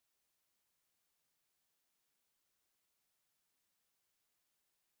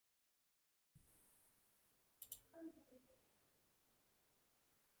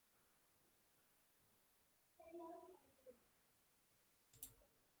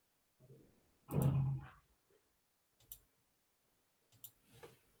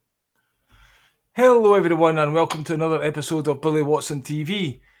Hello everyone and welcome to another episode of Billy Watson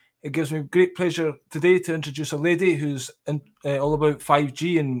TV. It gives me great pleasure today to introduce a lady who's all about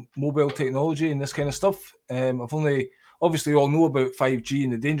 5G and mobile technology and this kind of stuff. I've only, obviously all know about 5G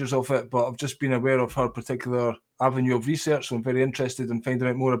and the dangers of it, but I've just been aware of her particular avenue of research, so I'm very interested in finding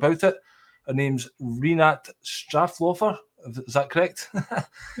out more about it. Her name's Rinat Strahlhofer, is that correct?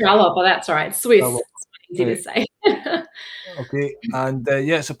 Strahlhofer, that's all right. Swiss. Strahlhofer. It's easy to say. Okay, and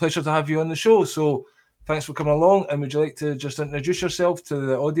yeah, it's a pleasure to have you on the show. So thanks for coming along. And would you like to just introduce yourself to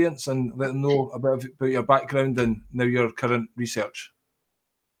the audience and let them know about your background and now your current research?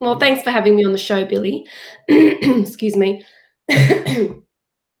 Well, thanks for having me on the show, Billy. Excuse me.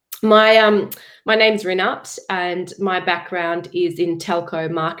 My name's Rinat, and my background is in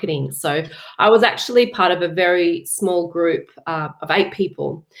telco marketing. So I was actually part of a very small group of 8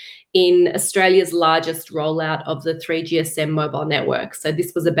 people in Australia's largest rollout of the 3GSM mobile network. So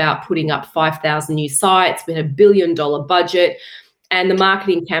this was about putting up 5,000 new sites. We had $1 billion budget. And the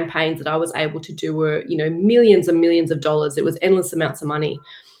marketing campaigns that I was able to do were, millions and millions of dollars. It was endless amounts of money.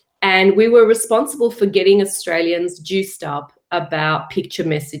 And we were responsible for getting Australians juiced up about picture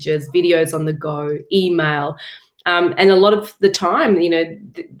messages, videos on the go, email. And a lot of the time,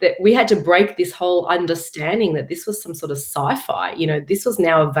 that we had to break this whole understanding that this was some sort of sci-fi. This was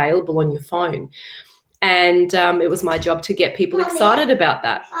now available on your phone. And it was my job to get people excited about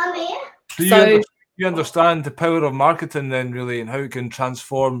that. So you understand the power of marketing then, really, and how it can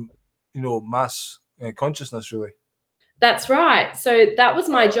transform, mass consciousness, really. That's right. So that was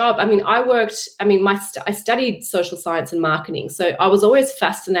my job. I studied social science and marketing. So I was always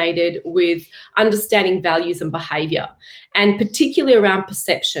fascinated with understanding values and behavior, and particularly around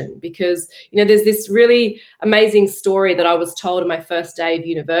perception, because, there's this really amazing story that I was told on my first day of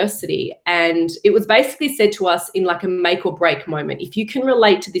university. And it was basically said to us in like a make or break moment. If you can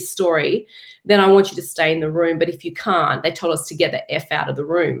relate to this story, then I want you to stay in the room. But if you can't, they told us to get the F out of the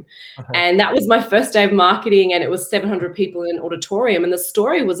room. Okay. And that was my first day of marketing, and it was 700 people in an auditorium. And the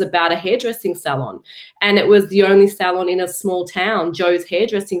story was about a hairdressing salon. And it was the only salon in a small town, Joe's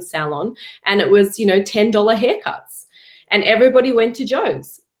hairdressing salon. And it was, $10 haircuts. And everybody went to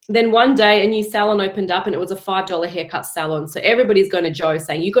Joe's. Then one day a new salon opened up, and it was a $5 haircut salon. So everybody's going to Joe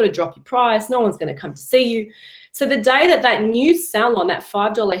saying, you've got to drop your price. No one's going to come to see you. So the day that new salon, that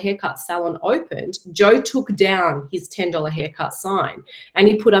 $5 haircut salon opened, Joe took down his $10 haircut sign, and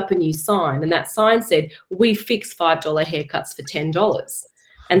he put up a new sign. And that sign said, we fix $5 haircuts for $10,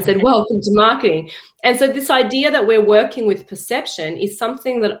 and said, welcome to marketing. And so this idea that we're working with perception is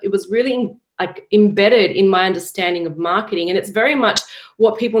something that it was really embedded in my understanding of marketing. And it's very much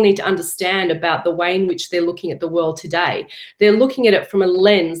what people need to understand about the way in which they're looking at the world today. They're looking at it from a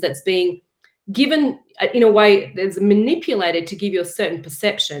lens that's being given in a way that's manipulated to give you a certain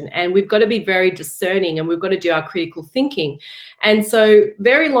perception. And we've got to be very discerning, and we've got to do our critical thinking. And so,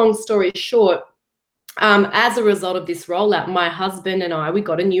 very long story short, as a result of this rollout, my husband and we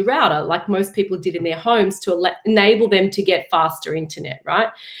got a new router, like most people did in their homes, to enable them to get faster internet, right?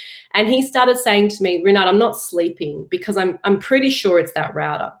 And he started saying to me, Rinat, I'm not sleeping because I'm pretty sure it's that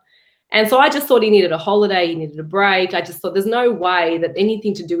router. And so I just thought he needed a holiday, he needed a break. I just thought there's no way that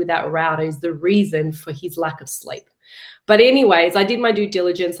anything to do with that router is the reason for his lack of sleep. But anyways, I did my due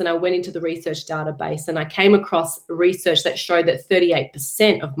diligence, and I went into the research database, and I came across research that showed that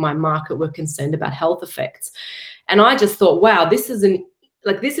 38% of my market were concerned about health effects. And I just thought, wow, this is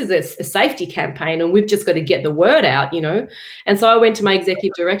a safety campaign, and we've just got to get the word out, And so I went to my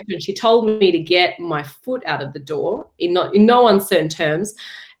executive director, and she told me to get my foot out of the door in no uncertain terms.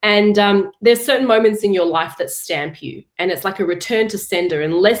 And there's certain moments in your life that stamp you, and it's like a return to sender.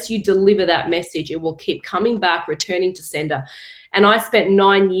 Unless you deliver that message, it will keep coming back, returning to sender. And I spent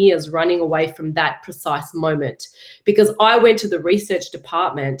 9 years running away from that precise moment, because I went to the research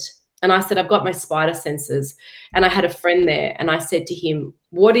department and I said, I've got my spider senses. And I had a friend there, and I said to him,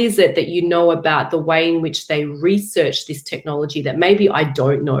 what is it that you know about the way in which they research this technology that maybe I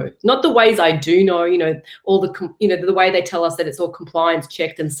don't know? Not the ways I do know, all the way they tell us that it's all compliance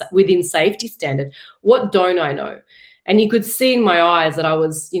checked and within safety standard. What don't I know? And he could see in my eyes that I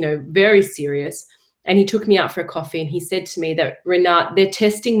was, very serious. And he took me out for a coffee, and he said to me that, Rinat, they're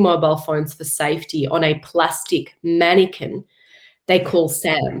testing mobile phones for safety on a plastic mannequin they call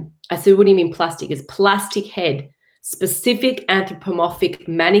Sam. I said, what do you mean plastic? It's plastic head, specific anthropomorphic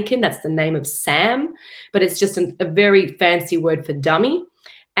mannequin. That's the name of Sam, but it's just a very fancy word for dummy.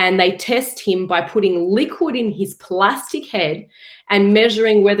 And they test him by putting liquid in his plastic head and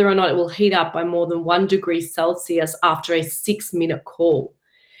measuring whether or not it will heat up by more than 1 degree Celsius after a 6-minute call.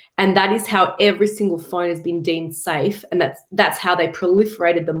 And that is how every single phone has been deemed safe. And that's how they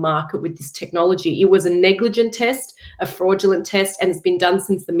proliferated the market with this technology. It was a negligent test, a fraudulent test, and it's been done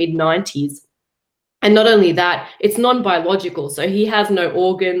since the mid-90s. And not only that, it's non-biological. So he has no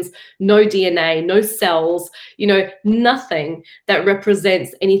organs, no DNA, no cells, nothing that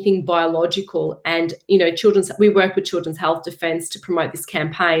represents anything biological. And, we work with Children's Health Defence to promote this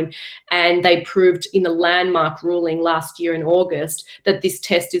campaign. And they proved in a landmark ruling last year in August that this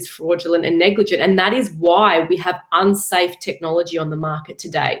test is fraudulent and negligent. And that is why we have unsafe technology on the market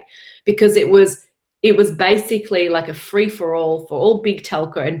today, because it was basically like a free-for-all for all big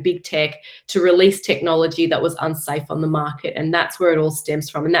telco and big tech to release technology that was unsafe on the market. And that's where it all stems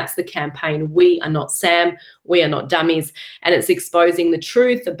from. And that's the campaign. We are not Sam. We are not dummies. And it's exposing the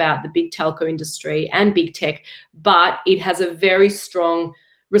truth about the big telco industry and big tech. But it has a very strong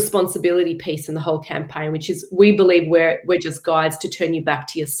responsibility piece in the whole campaign, which is, we believe we're just guides to turn you back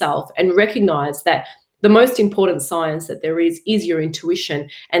to yourself and recognize that the most important science that there is your intuition,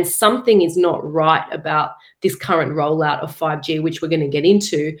 and something is not right about this current rollout of 5G, which we're going to get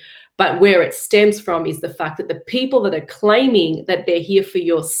into. But where it stems from is the fact that the people that are claiming that they're here for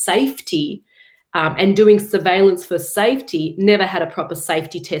your safety and doing surveillance for safety never had a proper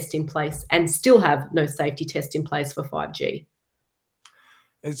safety test in place and still have no safety test in place for 5G.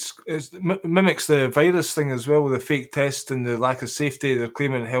 It mimics the virus thing as well, with the fake test and the lack of safety. They're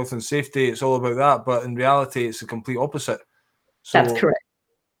claiming health and safety. It's all about that, but in reality, it's the complete opposite. So, that's correct.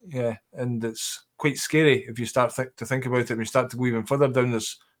 Yeah, and it's quite scary if you start to think about it. We start to go even further down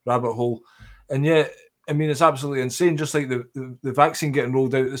this rabbit hole, and yet, I mean, it's absolutely insane. Just like the vaccine getting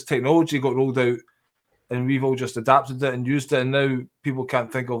rolled out, this technology got rolled out, and we've all just adapted it and used it, and now people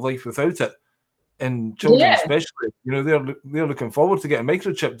can't think of life without it. And children, especially, they're looking forward to getting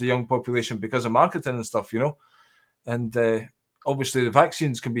microchipped, the young population, because of marketing and stuff, And obviously, the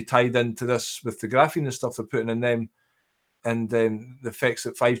vaccines can be tied into this with the graphene and stuff they're putting in them, and then the effects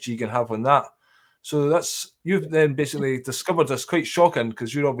that 5G can have on that. So you've then basically discovered this, quite shocking,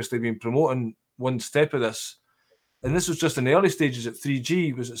 because you've obviously been promoting one step of this. And this was just in the early stages at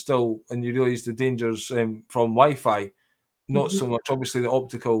 3G, was it still? And you realised the dangers from Wi-Fi. Not so much, obviously, the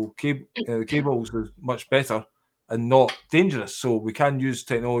optical cables is much better and not dangerous. So we can use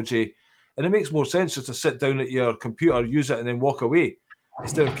technology, and it makes more sense just to sit down at your computer, use it, and then walk away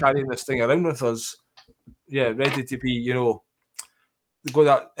instead of carrying this thing around with us. Yeah, ready to be, got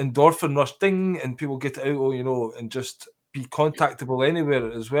that endorphin rush, ding, and people get it out, and just be contactable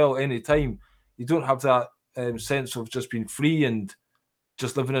anywhere as well, anytime. You don't have that sense of just being free and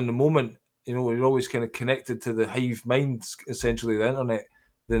just living in the moment. You're always kind of connected to the hive mind, essentially, the internet,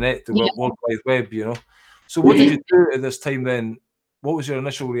 the net, the World Wide Web, So what did you do at this time then? What was your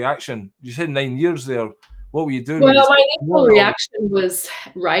initial reaction? You said 9 years there. What were you doing? Well, my initial reaction was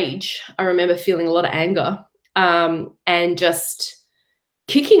rage. I remember feeling a lot of anger and just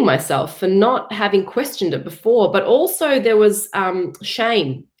kicking myself for not having questioned it before. But also there was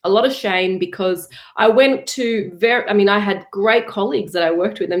shame. A lot of shame, because I went to I had great colleagues that I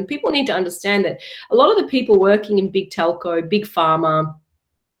worked with, and people need to understand that a lot of the people working in big telco, big pharma,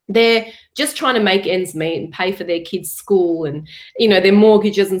 they're just trying to make ends meet and pay for their kids' school and, their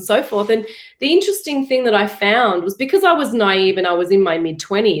mortgages and so forth. And the interesting thing that I found was, because I was naive and I was in my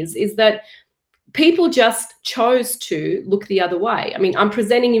mid-20s, is that people just chose to look the other way. I mean, I'm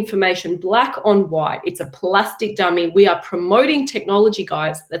presenting information black on white. It's a plastic dummy. We are promoting technology,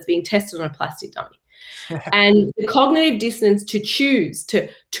 guys, that's being tested on a plastic dummy. And the cognitive dissonance to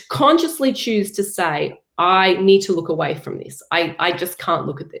consciously choose to say, I need to look away from this. I just can't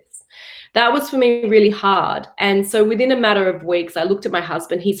look at this. That was for me really hard. And so within a matter of weeks, I looked at my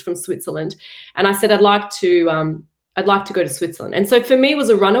husband. He's from Switzerland. And I said, I'd like to go to Switzerland. And so for me, it was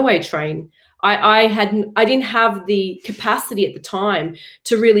a runaway train. I didn't have the capacity at the time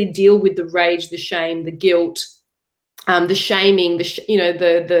to really deal with the rage, the shame, the guilt, the shaming, the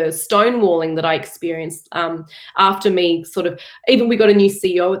stonewalling that I experienced after me even we got a new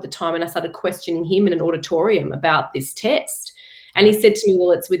CEO at the time, and I started questioning him in an auditorium about this test. And he said to me,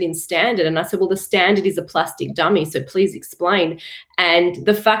 well, it's within standard. And I said, well, the standard is a plastic dummy, so please explain. And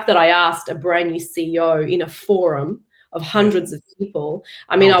the fact that I asked a brand new CEO in a forum of hundreds of people,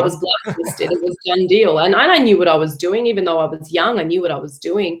 I mean, I was blacklisted. It was a done deal. And I knew what I was doing. Even though I was young, I knew what I was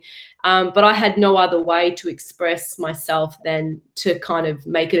doing. But I had no other way to express myself than to kind of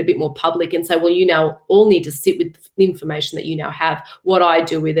make it a bit more public and say, well, you now all need to sit with the information that you now have. What I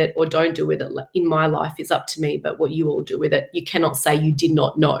do with it or don't do with it in my life is up to me, but what you all do with it, you cannot say you did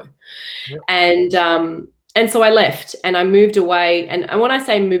not know. Yep. And so I left and I moved away. And when I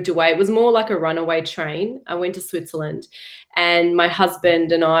say moved away, it was more like a runaway train. I went to Switzerland, and my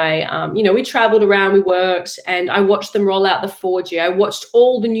husband and I, we traveled around, we worked, and I watched them roll out the 4G. I watched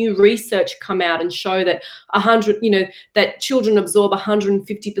all the new research come out and show that that children absorb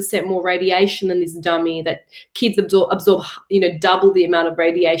 150% more radiation than this dummy, that kids absorb, double the amount of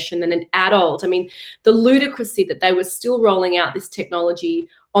radiation than an adult. I mean, the ludicrousy that they were still rolling out this technology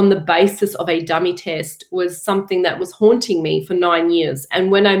on the basis of a dummy test was something that was haunting me for 9 years.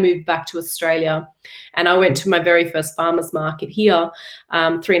 And when I moved back to Australia, and I went to my very first farmers market here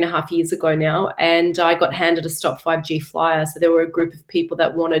 3.5 years ago now, and I got handed a Stop 5G flyer. So there were a group of people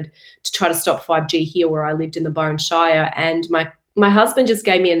that wanted to try to stop 5G here where I lived in the Byron Shire. And my husband just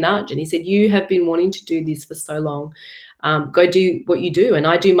gave me a nudge and he said, you have been wanting to do this for so long. Go do what you do. And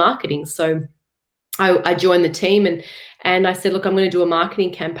I do marketing. So I joined the team and I said, look, I'm going to do a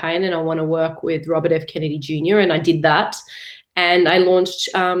marketing campaign and I want to work with Robert F. Kennedy Jr. And I did that. And I launched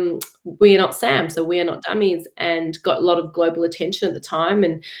We Are Not Sam, so We Are Not Dummies, and got a lot of global attention at the time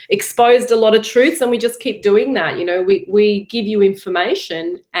and exposed a lot of truths. And we just keep doing that. We give you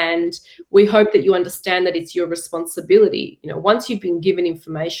information and we hope that you understand that it's your responsibility. Once you've been given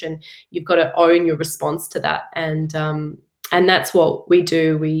information, you've got to own your response to that. And that's what we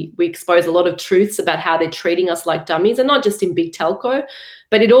do. We expose a lot of truths about how they're treating us like dummies, and not just in big telco,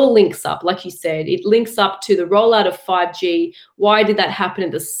 but it all links up. Like you said, it links up to the rollout of 5G. Why did that happen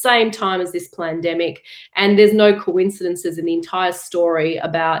at the same time as this pandemic? And there's no coincidences in the entire story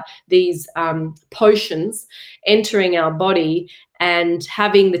about these potions entering our body and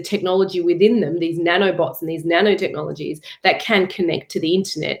having the technology within them, these nanobots and these nanotechnologies that can connect to the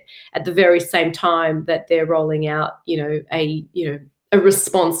internet at the very same time that they're rolling out, a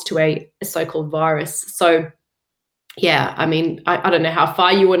response to a so-called virus. So, yeah, I mean, I don't know how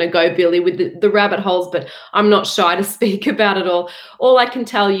far you want to go, Billy, with the rabbit holes, but I'm not shy to speak about it all. All I can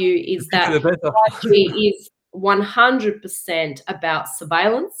tell you is that 5G is 100% about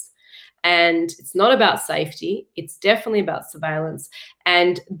surveillance. And it's not about safety. It's definitely about surveillance.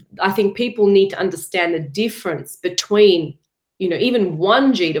 And I think people need to understand the difference between, even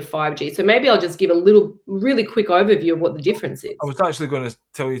 1G to 5G. So maybe I'll just give a really quick overview of what the difference is. I was actually going to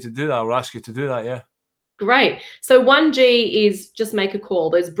tell you to do that, or ask you to do that, yeah. Great. So 1G is just make a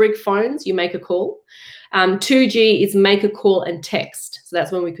call. Those brick phones, you make a call. 2G is make a call and text. So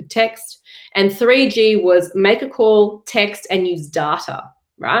that's when we could text. And 3G was make a call, text, and use data.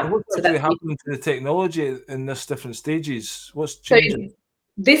 Right. And what's actually happening to the technology in this different stages? What's changing? So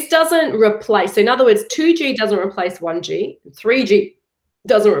this doesn't replace. So in other words, 2G doesn't replace 1G. 3G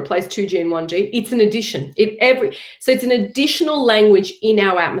doesn't replace 2G and 1G. It's an addition. So it's an additional language in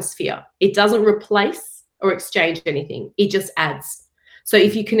our atmosphere. It doesn't replace or exchange anything. It just adds. So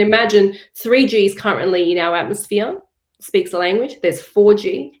if you can imagine, 3G is currently in our atmosphere, speaks a language. There's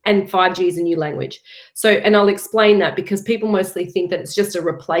 4G, and 5G is a new language. So, and I'll explain that because people mostly think that it's just a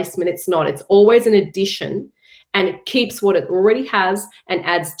replacement. It's not. It's always an addition, and it keeps what it already has and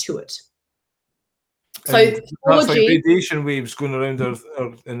adds to it. So and 4G, that's like radiation waves going around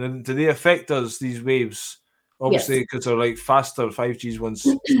and then do they affect us, these waves? Obviously, because they're like faster. 5G's ones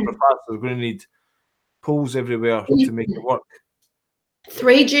super fast. They're going to need poles everywhere to make it work.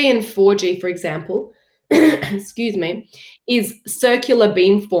 3G and 4G, for example, excuse me, is circular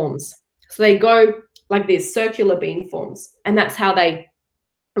beamforms. So they go like this, circular beamforms, and that's how they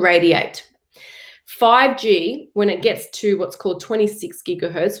radiate. 5G, when it gets to what's called 26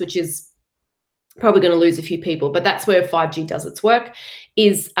 gigahertz, which is probably going to lose a few people, but that's where 5G does its work,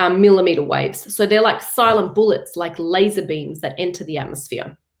 is millimeter waves. So they're like silent bullets, like laser beams that enter the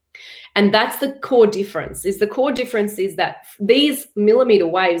atmosphere. And that's the core difference. The core difference is that these millimeter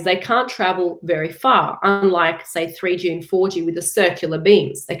waves, they can't travel very far, unlike, say, 3G and 4G with the circular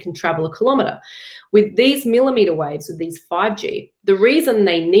beams. They can travel a kilometer. With these millimeter waves, with these 5G, the reason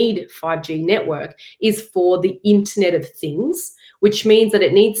they need 5G network is for the Internet of Things, which means that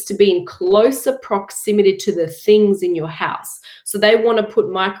it needs to be in closer proximity to the things in your house. So they want to put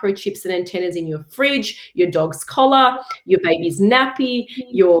microchips and antennas in your fridge, your dog's collar, your baby's nappy,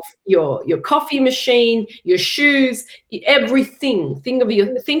 your coffee machine, your shoes, everything. Think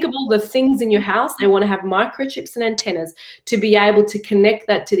of all the things in your house. They want to have microchips and antennas to be able to connect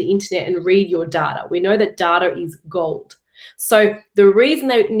that to the internet and read your data. We know that data is gold. So the reason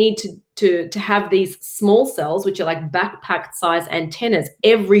they need to have these small cells, which are like backpack size antennas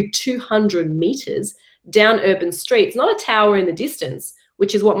every 200 meters down urban streets, not a tower in the distance,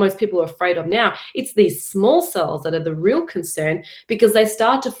 which is what most people are afraid of now. It's these small cells that are the real concern, because they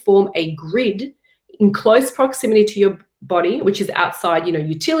start to form a grid in close proximity to body, which is outside,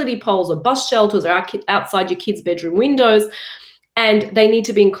 utility poles or bus shelters, or outside your kids' bedroom windows. And they need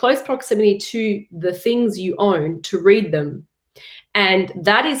to be in close proximity to the things you own to read them. And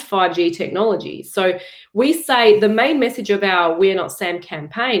that is 5G technology. So we say the main message of our We're Not Sam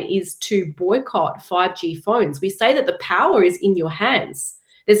campaign is to boycott 5G phones. We say that the power is in your hands.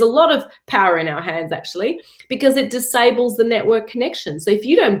 There's a lot of power in our hands, actually, because it disables the network connection. So if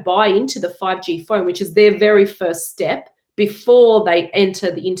you don't buy into the 5G phone, which is their very first step before they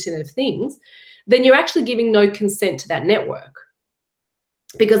enter the Internet of Things, then you're actually giving no consent to that network,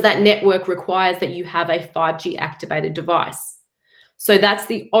 because that network requires that you have a 5G activated device. So that's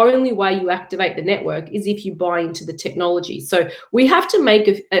the only way you activate the network, is if you buy into the technology. So we have to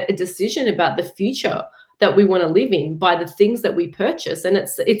make a decision about the future that we want to live in by the things that we purchase. And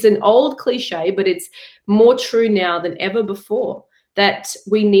it's an old cliche, but it's more true now than ever before, that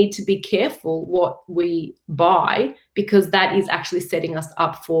we need to be careful what we buy, because that is actually setting us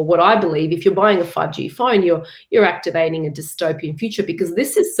up for what I believe, if you're buying a 5G phone, you're activating a dystopian future, because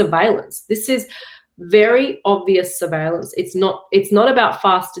this is surveillance. This is very obvious surveillance. It's not about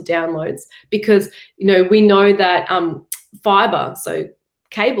faster downloads, because we know that fiber, so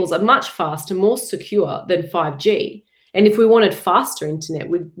cables, are much faster, more secure than 5G. And if we wanted faster internet,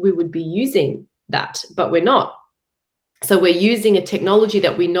 we would be using that, but we're not. So we're using a technology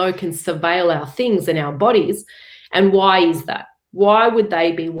that we know can surveil our things and our bodies. And why is that? Why would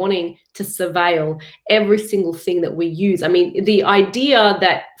they be wanting to surveil every single thing that we use? I mean, the idea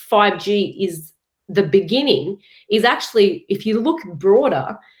that 5G is the beginning is actually, if you look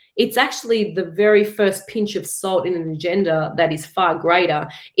broader, it's actually the very first pinch of salt in an agenda that is far greater,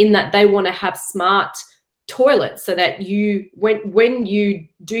 in that they want to have smart toilets, so that when you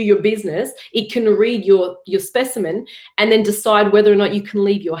do your business, it can read your specimen and then decide whether or not you can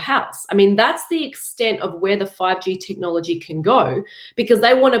leave your house. I mean, that's the extent of where the 5G technology can go, because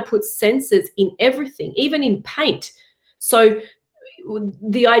they want to put sensors in everything, even in paint. So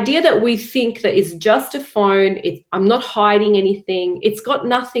the idea that we think that it's just a phone, I'm not hiding anything, it's got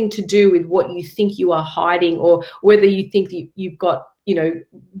nothing to do with what you think you are hiding, or whether you think you've got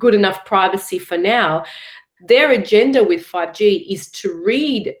good enough privacy for now. Their agenda with 5G is to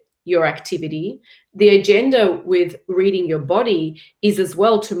read your activity. The agenda with reading your body is as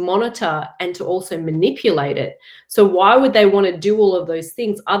well to monitor and to also manipulate it. So why would they want to do all of those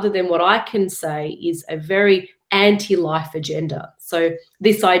things, other than what I can say is a very anti-life agenda? So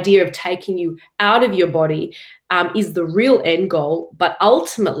this idea of taking you out of your body is the real end goal, but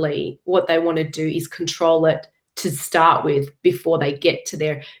ultimately what they want to do is control it to start with, before they get to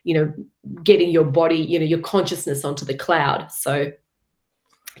their, getting your body, your consciousness onto the cloud. So,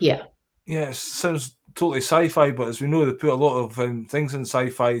 yeah. Yeah, it sounds totally sci-fi, but as we know, they put a lot of things in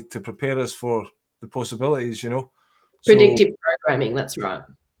sci-fi to prepare us for the possibilities, Predictive programming, that's right.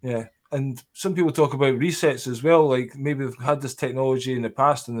 Yeah, and some people talk about resets as well, like maybe they've had this technology in the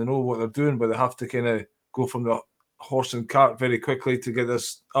past and they know what they're doing, but they have to kind of go from the horse and cart very quickly to get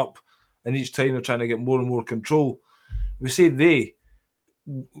this up, and each time they're trying to get more and more control. We say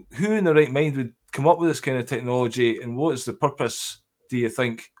who in their right mind would come up with this kind of technology, and what is the purpose, do you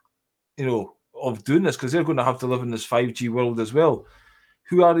think, of doing this? Because they're going to have to live in this 5G world as well.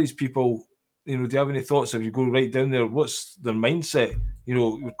 Who are these people? Do you have any thoughts? If you go right down there, what's their mindset?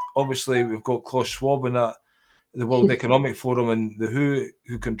 Obviously we've got Klaus Schwab and that, the World Economic Forum, and the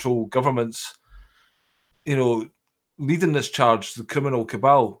who control governments, leading this charge, the criminal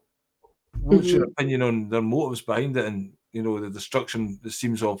cabal. What's your opinion on their motives behind it, and the destruction, it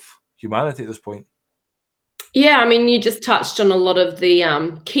seems, of humanity at this point? Yeah, I mean, you just touched on a lot of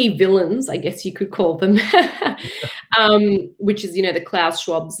the key villains, I guess you could call them, which is, the Klaus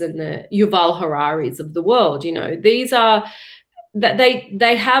Schwabs and the Yuval Hararis of the world. These are that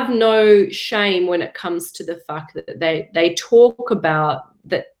they have no shame when it comes to the fact that they talk about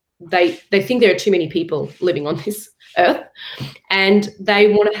that they think there are too many people living on this earth, and they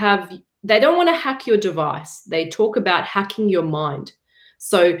don't want to hack your device. They talk about hacking your mind.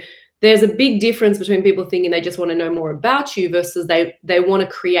 So there's a big difference between people thinking they just want to know more about you versus they want to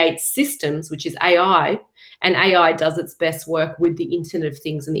create systems, which is AI, and AI does its best work with the Internet of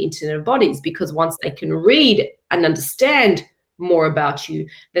Things and the Internet of Bodies, because once they can read and understand more about you,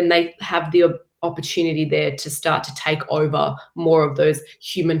 then they have the opportunity there to start to take over more of those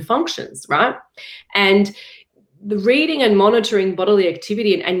human functions, right? And the reading and monitoring bodily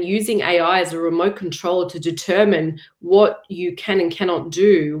activity and using AI as a remote control to determine what you can and cannot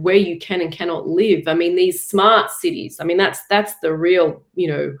do, where you can and cannot live. I mean, these smart cities, I mean, that's the real,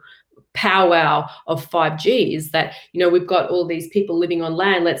 powwow of 5G is that, we've got all these people living on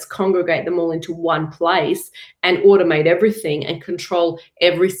land. Let's congregate them all into one place and automate everything and control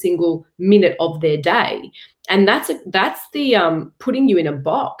every single minute of their day. And that's the putting you in a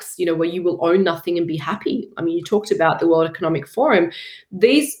box, where you will own nothing and be happy. I mean, you talked about the World Economic Forum.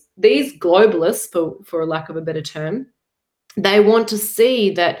 These globalists, for lack of a better term, they want to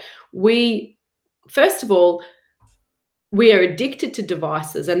see that first of all, we are addicted to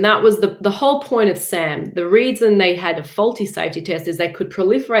devices. And that was the whole point of SAM. The reason they had a faulty safety test is they could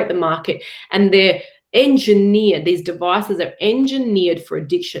proliferate the market, and these devices are engineered for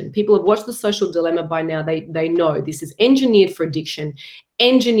addiction. People have watched The Social Dilemma by now. They know this is engineered for addiction,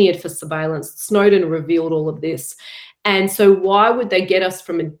 engineered for surveillance. Snowden revealed all of this. And so why would they get us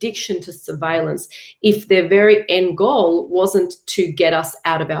from addiction to surveillance if their very end goal wasn't to get us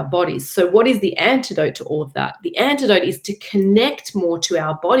out of our bodies? So what is the antidote to all of that? The antidote is to connect more to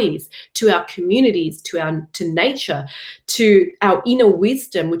our bodies, to our communities, to nature, to our inner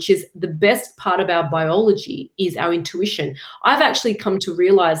wisdom, which is the best part of our biology, is our intuition. I've actually come to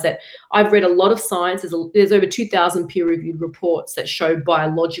realize that I've read a lot of science. There's over 2,000 peer-reviewed reports that show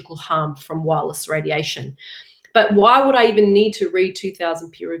biological harm from wireless radiation. But why would I even need to read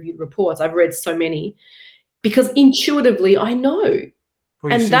 2,000 peer-reviewed reports? I've read so many, because intuitively I know.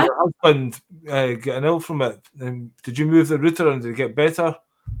 Well, you see your husband getting ill from it. Did you move the router and did it get better?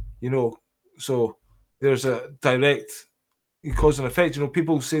 So there's a direct cause and effect.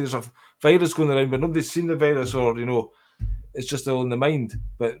 People say there's a virus going around, but nobody's seen the virus, or it's just all in the mind.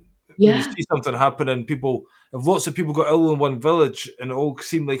 But when you see something happening, if lots of people got ill in one village and it all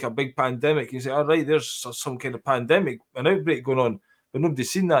seemed like a big pandemic, you say, all right, there's some kind of pandemic, an outbreak going on, but nobody's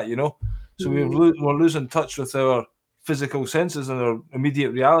seen that, So we're losing touch with our physical senses and our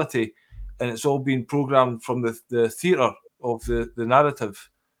immediate reality, and it's all being programmed from the theatre of the narrative.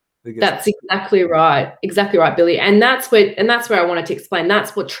 That's exactly right, Billy. And that's where I wanted to explain.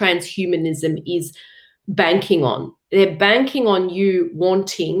 That's what transhumanism is banking on. They're banking on you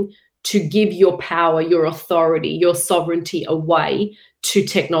wanting to give your power, your authority, your sovereignty away to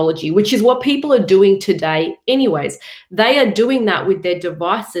technology, which is what people are doing today anyways. They are doing that with their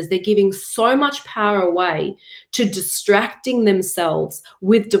devices. They're giving so much power away to distracting themselves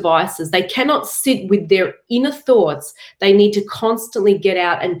with devices. They cannot sit with their inner thoughts. They need to constantly get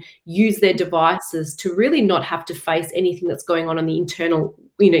out and use their devices to really not have to face anything that's going on in the internal,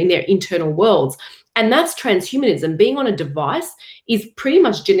 in their internal worlds. And that's transhumanism. Being on a device is pretty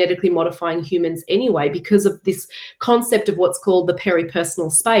much genetically modifying humans anyway, because of this concept of what's called the peripersonal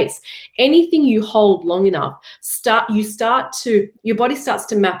space. Anything you hold long enough, your body starts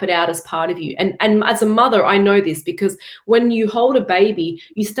to map it out as part of you. And as a mother, I know this, because when you hold a baby,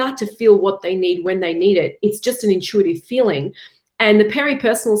 you start to feel what they need when they need it. It's just an intuitive feeling. And the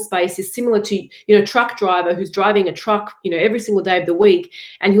peripersonal space is similar to, a truck driver who's driving a truck, every single day of the week,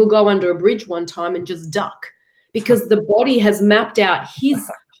 and he'll go under a bridge one time and just duck, because the body has mapped out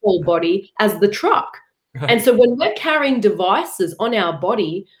his whole body as the truck. And so when we're carrying devices on our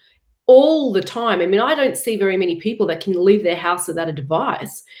body all the time, I don't see very many people that can leave their house without a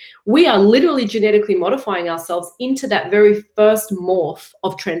device. We are literally genetically modifying ourselves into that very first morph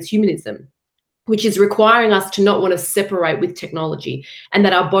of transhumanism, which is requiring us to not want to separate with technology, and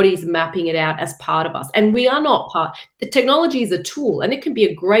that our body is mapping it out as part of us. And we are not part. The technology is a tool, and it can be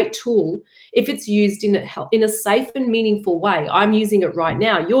a great tool if it's used in a safe and meaningful way. I'm using it right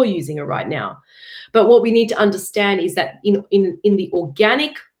now. You're using it right now. But what we need to understand is that in the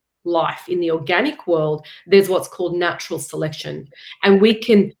organic life, in the organic world, there's what's called natural selection. And we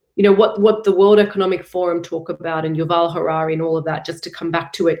can, what the World Economic Forum talk about, and Yuval Harari and all of that, just to come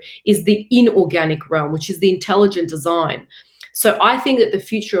back to it, is the inorganic realm, which is the intelligent design. So I think that the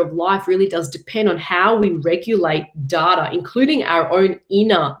future of life really does depend on how we regulate data, including our own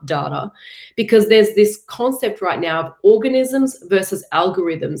inner data, because there's this concept right now of organisms versus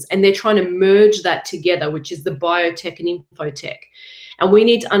algorithms, and they're trying to merge that together, which is the biotech and infotech. And we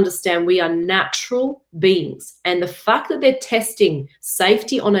need to understand we are natural beings. And the fact that they're testing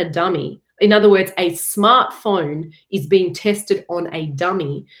safety on a dummy, in other words, a smartphone is being tested on a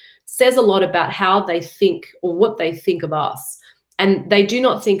dummy, says a lot about how they think, or what they think of us. And they do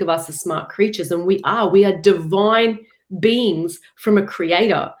not think of us as smart creatures. And we are divine beings from a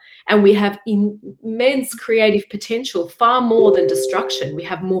creator. And we have immense creative potential, far more than destruction. We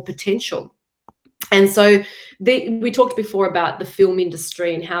have more potential. And so we talked before about the film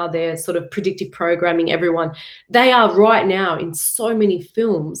industry and how they're sort of predictive programming everyone. They are right now in so many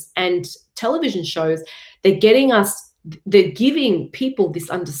films and television shows. They're giving people this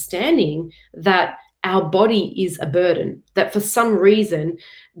understanding that our body is a burden, that for some reason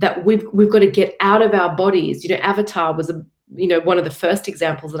that we've got to get out of our bodies. Avatar was one of the first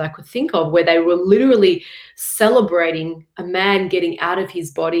examples that I could think of, where they were literally celebrating a man getting out of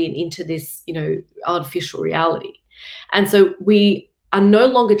his body and into this, artificial reality. And so we are no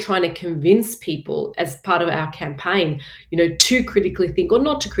longer trying to convince people as part of our campaign, to critically think or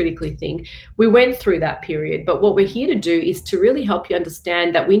not to critically think. We went through that period, but what we're here to do is to really help you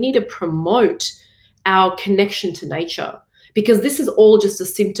understand that we need to promote our connection to nature, because this is all just a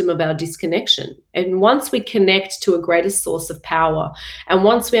symptom of our disconnection. And once we connect to a greater source of power, and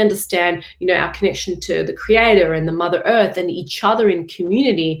once we understand, our connection to the Creator and the Mother Earth and each other in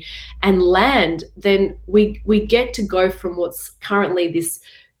community and land, then we get to go from what's currently this,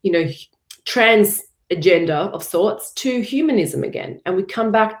 trans agenda of sorts to humanism again. And we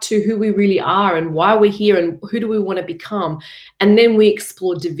come back to who we really are and why we're here and who do we want to become. And then we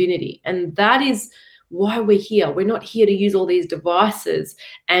explore divinity. And that is why we're here. We're not here to use all these devices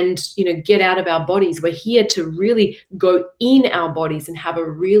and, get out of our bodies. We're here to really go in our bodies and have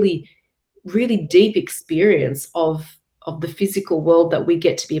a really, really deep experience of the physical world that we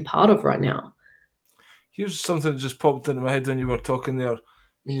get to be a part of right now. Here's something that just popped into my head when you were talking there.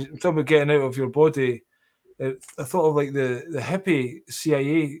 When you talk about getting out of your body, I thought of like the hippie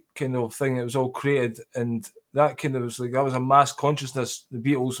CIA kind of thing that was all created, and that kind of was like, that was a mass consciousness. The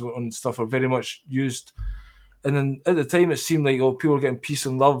Beatles and stuff are very much used. And then at the time it seemed like, people were getting peace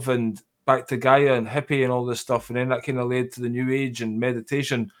and love and back to Gaia and hippie and all this stuff. And then that kind of led to the new age and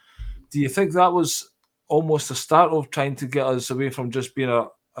meditation. Do you think that was almost the start of trying to get us away from just being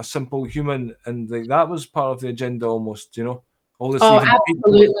a simple human, and like that was part of the agenda almost, all this?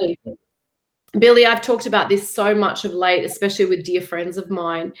 Absolutely. Billy, I've talked about this so much of late, especially with dear friends of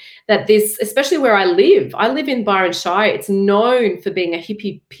mine, that this, especially where I live in Byron Shire, it's known for being a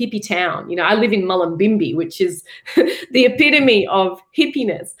hippie town. I live in Mullumbimby, which is the epitome of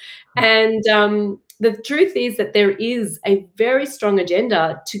hippiness. And the truth is that there is a very strong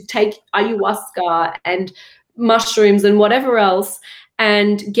agenda to take ayahuasca and mushrooms and whatever else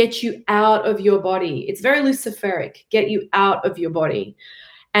and get you out of your body. It's very luciferic, get you out of your body.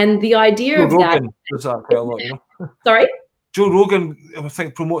 And the idea Joe of Rogan that does that quite a lot, Sorry? Joe Rogan, I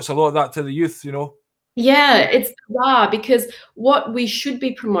think, promotes a lot of that to the youth, Yeah, it's bizarre, because what we should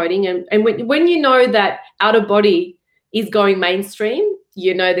be promoting, and when you know that out of body is going mainstream,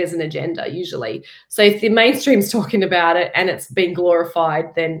 there's an agenda usually. So if the mainstream's talking about it and it's being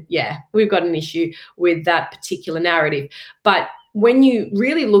glorified, then yeah, we've got an issue with that particular narrative. But when you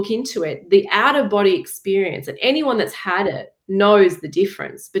really look into it, the out of body experience, and anyone that's had it knows the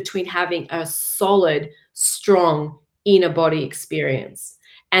difference between having a solid, strong inner body experience.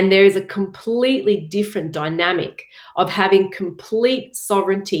 And there is a completely different dynamic of having complete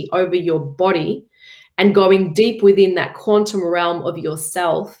sovereignty over your body and going deep within that quantum realm of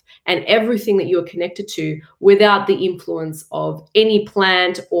yourself and everything that you're connected to, without the influence of any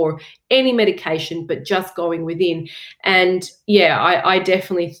plant or any medication, but just going within. And yeah, I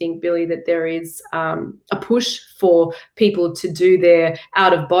definitely think, Billy, that there is a push for people to do their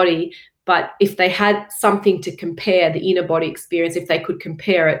out of body. But if they had something to compare the inner body experience, if they could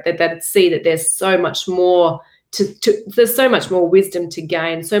compare it, that they'd see that there's so much more there's so much more wisdom to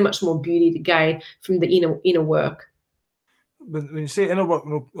gain, so much more beauty to gain from the inner work. When you say inner work,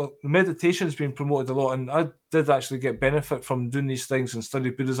 meditation has been promoted a lot, and I did actually get benefit from doing these things and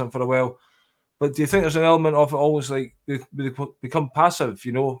studied Buddhism for a while. But do you think there's an element of it always like they become passive?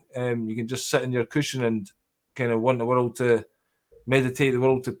 You can just sit in your cushion and kind of want the world to meditate, the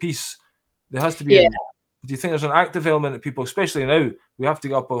world to peace. There has to be. Yeah. Do you think there's an active element that people, especially now, we have to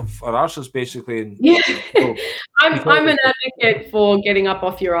get up off our arses basically? And yeah, I'm an advocate for getting up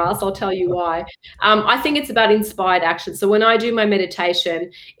off your ass. I'll tell you why. I think it's about inspired action. So when I do my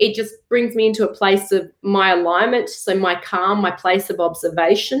meditation, it just brings me into a place of my alignment, so my calm, my place of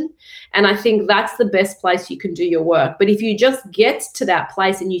observation. And I think that's the best place you can do your work. But if you just get to that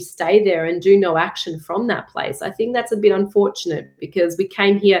place and you stay there and do no action from that place, I think that's a bit unfortunate, because we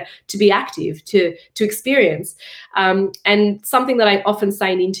came here to be active, to experience. And something that I often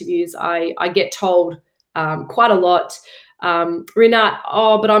say in interviews, I get told quite a lot, Rinat,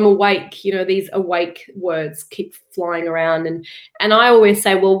 but I'm awake. These awake words keep flying around. And I always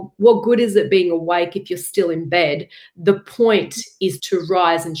say, well, what good is it being awake if you're still in bed? The point is to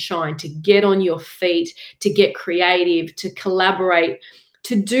rise and shine, to get on your feet, to get creative, to collaborate,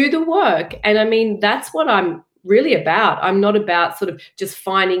 to do the work. And I mean, that's what I'm really about. I'm not about sort of just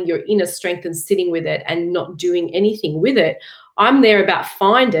finding your inner strength and sitting with it and not doing anything with it. I'm there about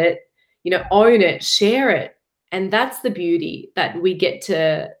find it, own it, share it. And that's the beauty that we get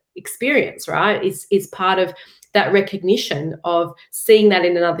to experience, right? Is part of that recognition of seeing that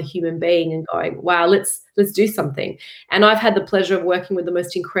in another human being and going, wow, let's do something. And I've had the pleasure of working with the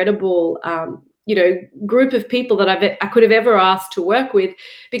most incredible group of people that I could have ever asked to work with,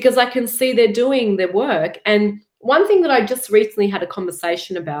 because I can see they're doing their work. And one thing that I just recently had a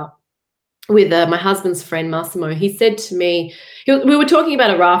conversation about with my husband's friend Massimo, he said to me, we were talking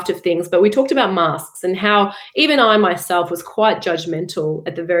about a raft of things, but we talked about masks and how even I myself was quite judgmental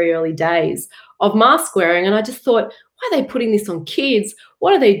at the very early days of mask wearing. And I just thought, why are they putting this on kids?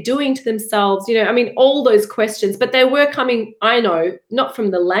 What are they doing to themselves? All those questions, but they were coming, I know, not from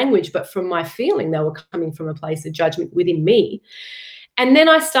the language, but from my feeling. They were coming from a place of judgment within me. And then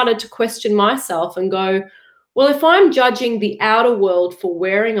I started to question myself and go, well, if I'm judging the outer world for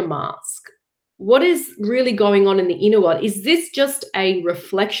wearing a mask, what is really going on in the inner world? Is this just a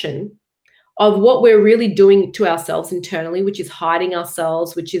reflection of what we're really doing to ourselves internally, which is hiding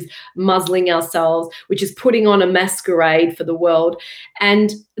ourselves, which is muzzling ourselves, which is putting on a masquerade for the world?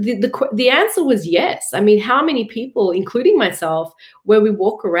 And the answer was yes. I mean, how many people, including myself, where we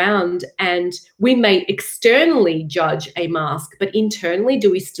walk around and we may externally judge a mask, but internally,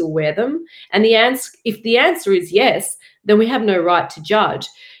 do we still wear them? And if the answer is yes, then we have no right to judge.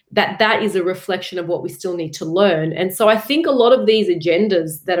 That is a reflection of what we still need to learn. And so I think a lot of these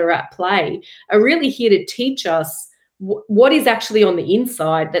agendas that are at play are really here to teach us what is actually on the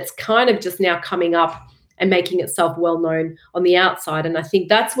inside that's kind of just now coming up and making itself well known on the outside. And I think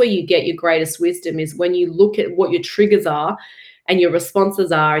that's where you get your greatest wisdom, is when you look at what your triggers are and your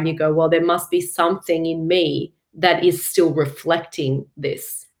responses are, and you go, well, there must be something in me that is still reflecting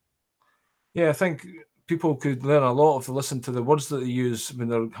this. Yeah, I think people could learn a lot if they listen to the words that they use when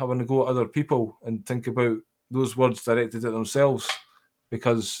they're having to go at other people and think about those words directed at themselves,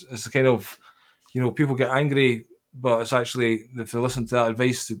 because it's the kind of, people get angry, but it's actually, if they listen to that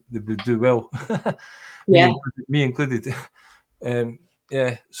advice, they would do well. Yeah. me included.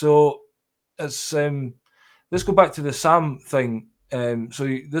 So it's let's go back to the Sam thing.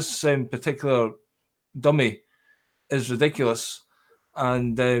 So this particular dummy is ridiculous,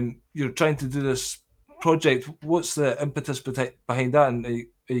 and you're trying to do this project. What's the impetus behind that? And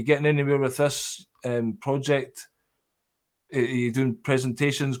are you getting anywhere with this project? Are you doing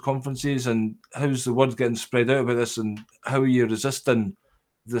presentations, conferences, and how's the word getting spread out about this? And how are you resisting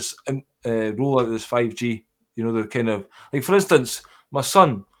this rollout of this 5G? The kind of, like, for instance, my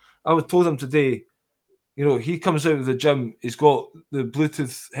son, I told him today, he comes out of the gym, he's got the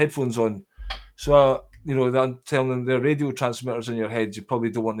Bluetooth headphones on. So, I'm telling him, there are radio transmitters in your head, you probably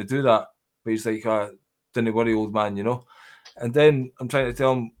don't want to do that. But he's like, don't worry, old man, And then I'm trying to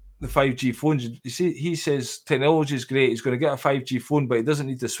tell him the 5G phones. You see, he says technology is great. He's going to get a 5G phone, but he doesn't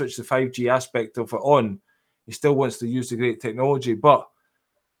need to switch the 5G aspect of it on. He still wants to use the great technology. But,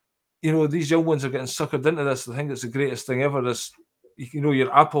 these young ones are getting suckered into this. I think it's the greatest thing ever. This,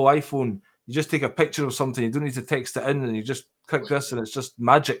 your Apple iPhone, you just take a picture of something. You don't need to text it in, and you just click this, and it's just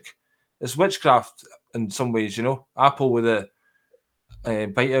magic. It's witchcraft in some ways, Apple with a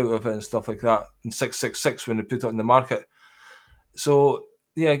bite out of it and stuff like that, and 666 when they put it on the market. So,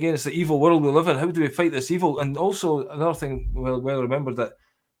 yeah, again, it's the evil world we live in. How do we fight this evil? And also, another thing, well remembered, that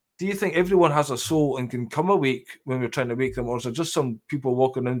do you think everyone has a soul and can come awake when we're trying to wake them, or is there just some people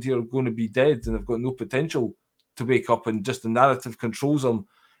walking around here going to be dead and they've got no potential to wake up, and just the narrative controls them,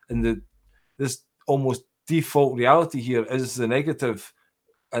 and this almost default reality here is the negative?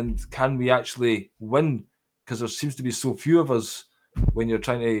 And can we actually win? Because there seems to be so few of us when you're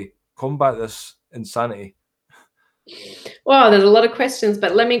trying to combat this insanity. Wow, there's a lot of questions,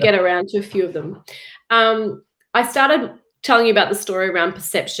 but let me get around to a few of them. I started telling you about the story around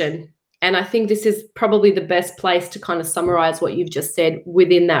perception, and I think this is probably the best place to kind of summarize what you've just said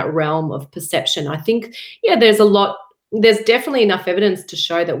within that realm of perception. I think, there's definitely enough evidence to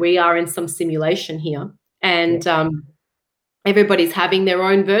show that we are in some simulation here, and everybody's having their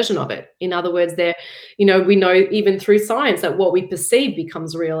own version of it. In other words, we know even through science that what we perceive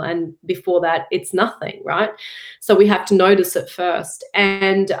becomes real, and before that, it's nothing, right? So we have to notice it first.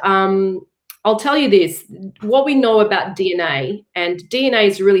 And I'll tell you this, what we know about DNA, and DNA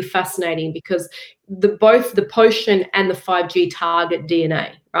is really fascinating because both the potion and the 5G target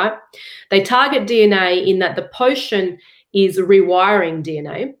DNA, right? They target DNA in that the potion is rewiring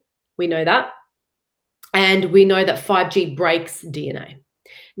DNA. We know that. And we know that 5G breaks DNA.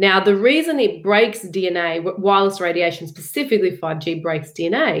 Now, the reason it breaks DNA, wireless radiation, specifically 5G breaks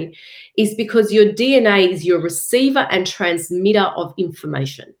DNA, is because your DNA is your receiver and transmitter of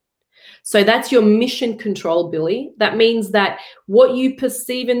information. So that's your mission control, Billy. That means that what you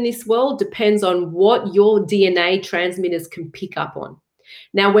perceive in this world depends on what your DNA transmitters can pick up on.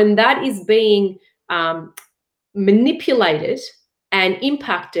 Now, when that is being manipulated and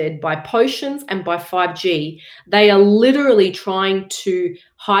impacted by potions and by 5G, they are literally trying to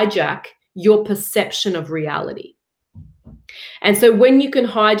hijack your perception of reality. And so when you can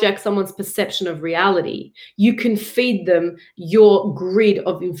hijack someone's perception of reality, you can feed them your grid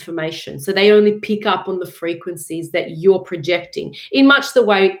of information. So they only pick up on the frequencies that you're projecting, in much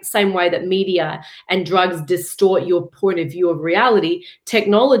the same way that media and drugs distort your point of view of reality.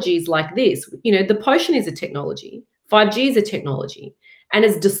 Technologies like this, the potion is a technology, 5G is a technology, and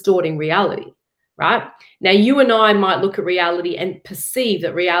it's distorting reality. Right? Now, you and I might look at reality and perceive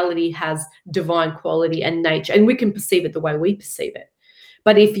that reality has divine quality and nature, and we can perceive it the way we perceive it.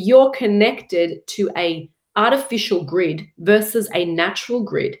 But if you're connected to a artificial grid versus a natural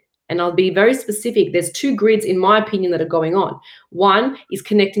grid, and I'll be very specific, there's two grids, in my opinion, that are going on. One is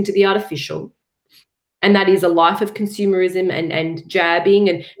connecting to the artificial, and that is a life of consumerism and jabbing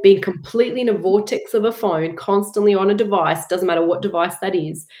and being completely in a vortex of a phone, constantly on a device, doesn't matter what device that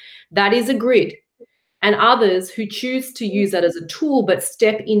is. That is a grid. And others who choose to use that as a tool, but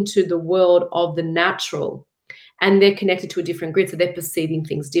step into the world of the natural, and they're connected to a different grid. So they're perceiving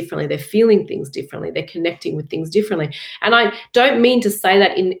things differently. They're feeling things differently. They're connecting with things differently. And I don't mean to say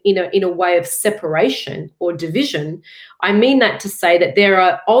that in a way of separation or division. I mean that to say that there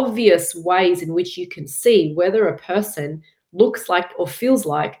are obvious ways in which you can see whether a person looks like or feels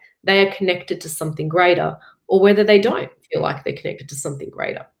like they are connected to something greater, or whether they don't feel like they're connected to something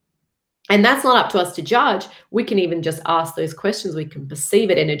greater. And that's not up to us to judge. We can even just ask those questions. We can perceive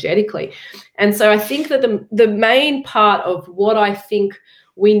it energetically. And so I think that the main part of what I think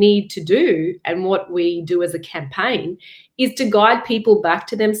we need to do, and what we do as a campaign, is to guide people back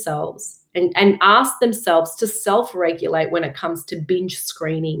to themselves and ask themselves to self-regulate when it comes to binge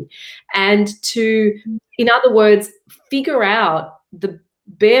screening, and to, in other words, figure out the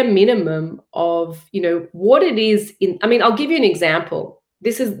bare minimum of, what it is I'll give you an example.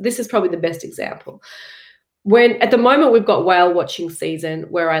 This is probably the best example. When at the moment we've got whale watching season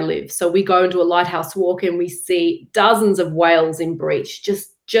where I live. So we go into a lighthouse walk and we see dozens of whales in breach.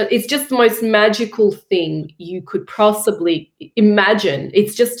 It's just the most magical thing you could possibly imagine.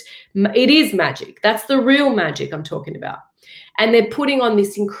 It is magic. That's the real magic I'm talking about. And they're putting on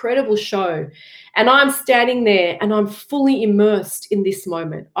this incredible show. And I'm standing there and I'm fully immersed in this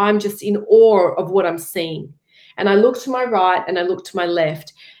moment. I'm just in awe of what I'm seeing. And I look to my right and I look to my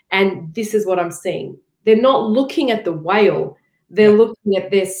left, and this is what I'm seeing. They're not looking at the whale. They're looking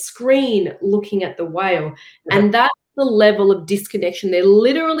at their screen, looking at the whale. And that's the level of disconnection. They're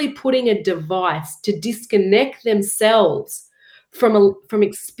literally putting a device to disconnect themselves from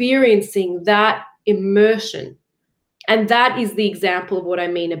experiencing that immersion. And that is the example of what I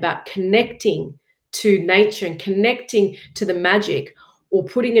mean about connecting to nature and connecting to the magic, or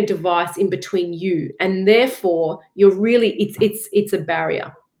putting a device in between you, and therefore you're really, it's a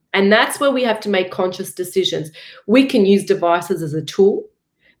barrier. And that's where we have to make conscious decisions. We can use devices as a tool,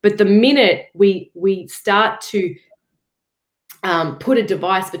 but the minute we start to put a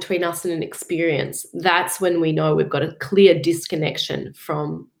device between us and an experience, that's when we know we've got a clear disconnection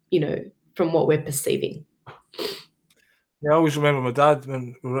from what we're perceiving. Yeah, I always remember my dad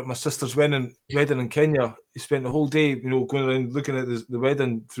when we were at my sister's wedding in Kenya. He spent the whole day, going around looking at the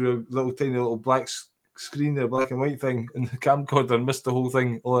wedding through a little tiny little black screen, there, black and white thing, and the camcorder, and missed the whole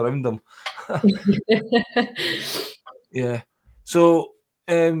thing all around him. Yeah. So,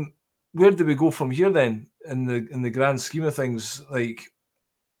 where do we go from here then? In the grand scheme of things, like,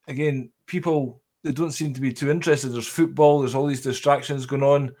 again, people, they don't seem to be too interested. There's football. There's all these distractions going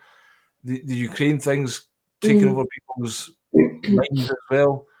on. The Ukraine thing's taking over people's minds as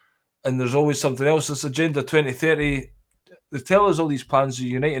well, and there's always something else. This Agenda 2030, they tell us all these plans. The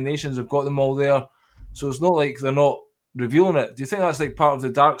United Nations have got them all there, so it's not like they're not revealing it. Do you think that's like part of the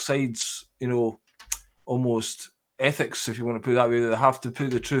dark side's, almost ethics, if you want to put it that way? They have to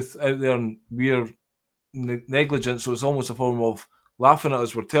put the truth out there, and we're negligent, so it's almost a form of laughing at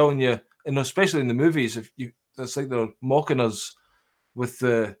us. We're telling you, and especially in the movies, it's like they're mocking us with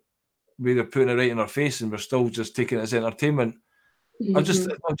the way they're putting it right in our face, and we're still just taking it as entertainment. I just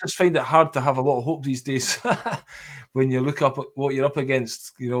find it hard to have a lot of hope these days when you look up at what you're up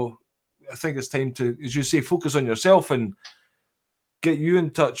against. I think it's time to, as you say, focus on yourself and get you in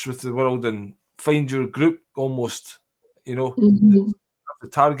touch with the world and find your group almost, the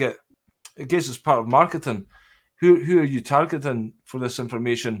target. I guess it's part of marketing. Who are you targeting for this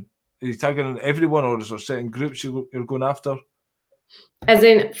information? Are you targeting everyone, or is there certain groups you're going after? As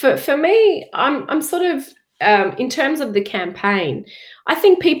in, for me, I'm sort of in terms of the campaign, I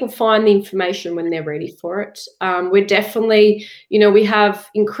think people find the information when they're ready for it. We're definitely, we have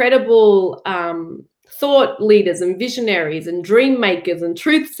incredible thought leaders and visionaries and dream makers and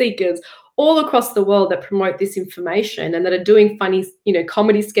truth seekers all across the world that promote this information and that are doing funny,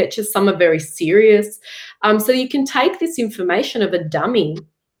 comedy sketches. Some are very serious. So you can take this information of a dummy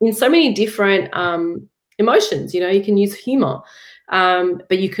in so many different emotions. You can use humor.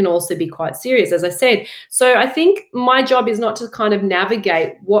 But you can also be quite serious, as I said. So I think my job is not to kind of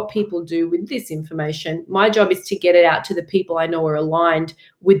navigate what people do with this information. My job is to get it out to the people I know are aligned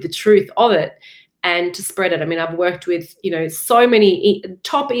with the truth of it and to spread it. I mean, I've worked with, so many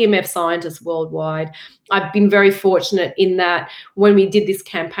top EMF scientists worldwide. I've been very fortunate in that when we did this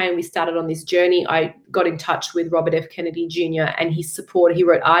campaign, we started on this journey, I got in touch with Robert F. Kennedy Jr. and his support. He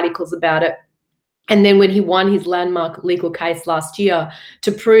wrote articles about it. And then when he won his landmark legal case last year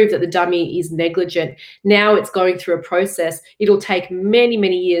to prove that the dummy is negligent, now it's going through a process. It'll take many,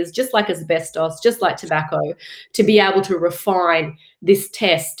 many years, just like asbestos, just like tobacco, to be able to refine this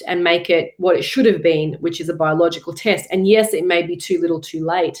test and make it what it should have been, which is a biological test. And yes, it may be too little too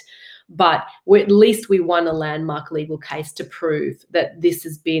late, but at least we won a landmark legal case to prove that this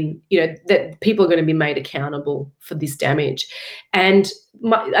has been, that people are going to be made accountable for this damage. And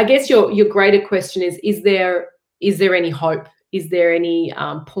I guess your greater question is there any hope? Is there any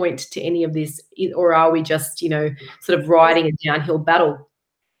point to any of this, or are we just, sort of riding a downhill battle?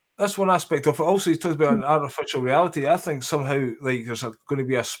 That's one aspect of it. Also, you talked about an artificial reality. I think somehow like there's going to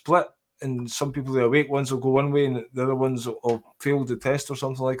be a split, and some people, the awake ones, will go one way and the other ones will fail the test or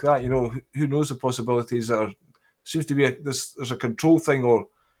something like that. Who knows the possibilities that are, seems to be there's a control thing, or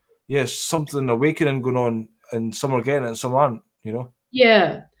yes, something awakening going on, and some are getting it and some aren't,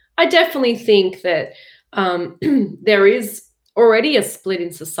 Yeah, I definitely think that there is already a split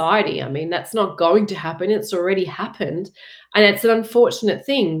in society. I mean, that's not going to happen. It's already happened. And it's an unfortunate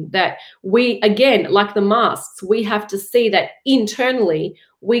thing that we, again, like the masks, we have to see that internally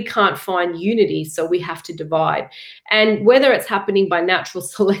we can't find unity, so we have to divide. And whether it's happening by natural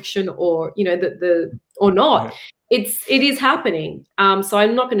selection or, or not, it is happening. So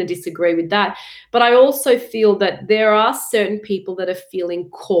I'm not going to disagree with that. But I also feel that there are certain people that are feeling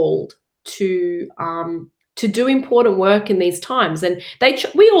called to do important work in these times, and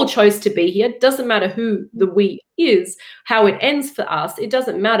we all chose to be here. It doesn't matter who the we is, how it ends for us, it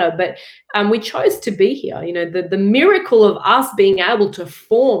doesn't matter, but we chose to be here. The miracle of us being able to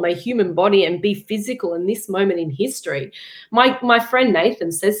form a human body and be physical in this moment in history. My friend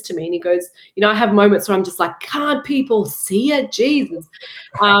Nathan says to me, and he goes, I have moments where I'm just like, can't people see it, Jesus?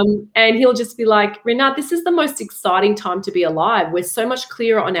 And he'll just be like, Rinat, this is the most exciting time to be alive. We're so much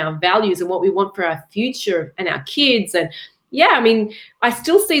clearer on our values and what we want for our future and our kids. And yeah, I mean, I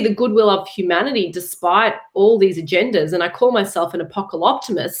still see the goodwill of humanity despite all these agendas. And I call myself an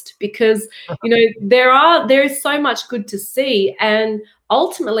apocalyptimist because, there is so much good to see. And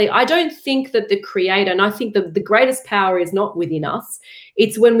ultimately, I don't think that the creator, and I think that the greatest power is not within us.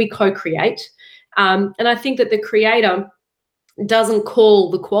 It's when we co-create. And I think that the creator doesn't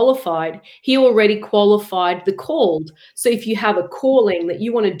call the qualified. He already qualified the called. So if you have a calling that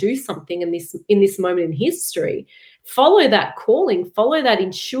you want to do something in this moment in history, follow that calling, follow that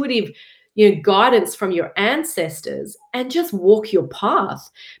intuitive guidance from your ancestors, and just walk your path.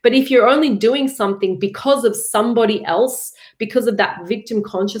 But if you're only doing something because of somebody else, because of that victim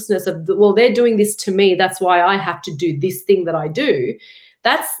consciousness of, well, they're doing this to me, that's why I have to do this thing that I do,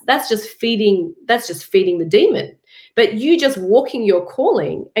 that's just feeding the demon. But you just walking your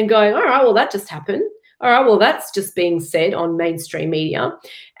calling and going, all right, well, that just happened. All right, well, that's just being said on mainstream media.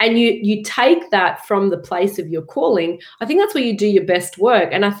 And you take that from the place of your calling. I think that's where you do your best work.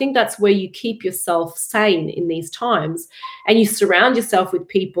 And I think that's where you keep yourself sane in these times. And you surround yourself with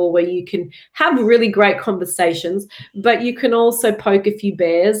people where you can have really great conversations, but you can also poke a few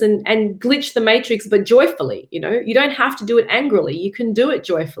bears and glitch the matrix, but joyfully. You don't have to do it angrily. You can do it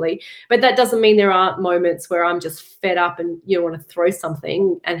joyfully. But that doesn't mean there aren't moments where I'm just fed up and want to throw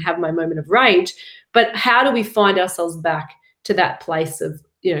something and have my moment of rage. But how do we find ourselves back to that place of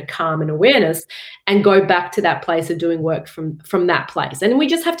calm and awareness, and go back to that place of doing work from that place? And we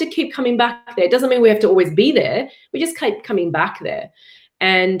just have to keep coming back there. It doesn't mean we have to always be there. We just keep coming back there.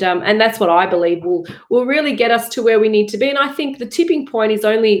 And that's what I believe will really get us to where we need to be. And I think the tipping point is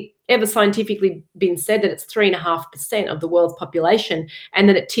only ever scientifically been said that it's 3.5% of the world's population, and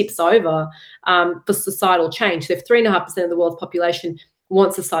then it tips over for societal change. So if 3.5% of the world's population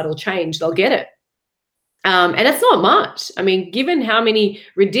wants societal change, they'll get it. And it's not much. I mean, given how many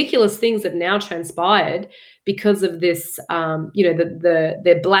ridiculous things have now transpired because of this, they're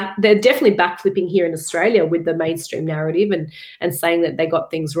definitely backflipping here in Australia with the mainstream narrative and saying that they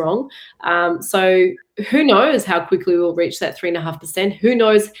got things wrong. So who knows how quickly we'll reach that 3.5%? Who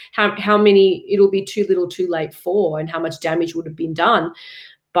knows how many it'll be too little, too late for, and how much damage would have been done.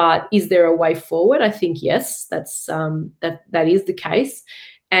 But is there a way forward? I think yes, that is the case.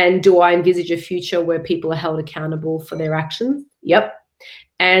 And do I envisage a future where people are held accountable for their actions? Yep.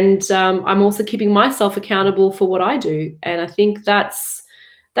 And I'm also keeping myself accountable for what I do. And I think that's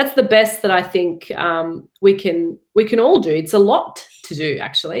the best that I think we can all do. It's a lot to do,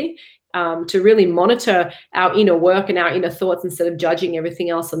 actually, to really monitor our inner work and our inner thoughts instead of judging everything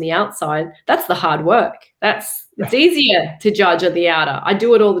else on the outside. That's the hard work. It's easier to judge on the outer. I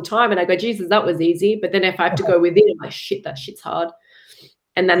do it all the time, and I go, Jesus, that was easy. But then if I have to go within, I'm like, shit, that shit's hard.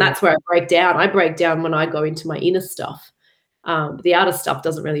 And then that's where I break down. I break down when I go into my inner stuff. The outer stuff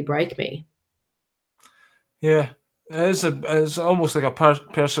doesn't really break me. Yeah, it's almost like a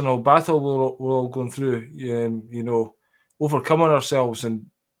personal battle we're all going through. Overcoming ourselves and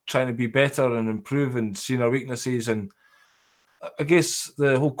trying to be better and improve and seeing our weaknesses. And I guess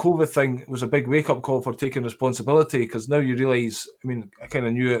the whole COVID thing was a big wake-up call for taking responsibility, because now you realise, I mean, I kind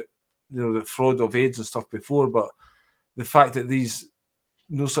of knew it, the fraud of AIDS and stuff before, but the fact that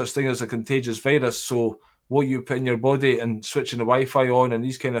no such thing as a contagious virus, so what you put in your body and switching the Wi-Fi on and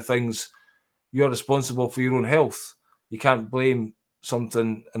these kind of things, you're responsible for your own health. You can't blame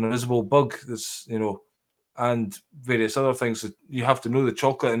an invisible bug that's, and various other things. You have to know the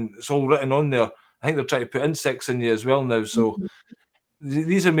chocolate, and it's all written on there. I think they're trying to put insects in you as well now. So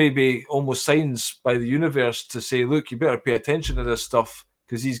these are maybe almost signs by the universe to say, look, you better pay attention to this stuff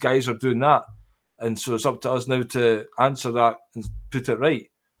because these guys are doing that. And so it's up to us now to answer that and put it right,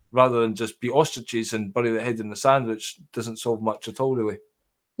 rather than just be ostriches and bury the head in the sand, which doesn't solve much at all, really.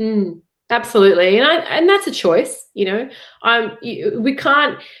 Absolutely. And that's a choice, we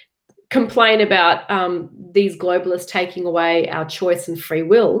can't complain about these globalists taking away our choice and free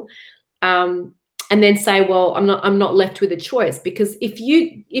will, and then say, well, I'm not left with a choice. Because if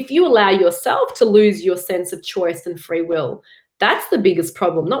you allow yourself to lose your sense of choice and free will, that's the biggest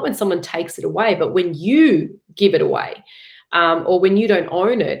problem. Not when someone takes it away, but when you give it away. Or when you don't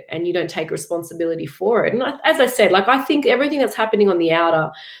own it and you don't take responsibility for it. And as I said, I think everything that's happening on the outer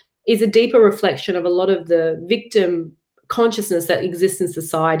is a deeper reflection of a lot of the victim consciousness that exists in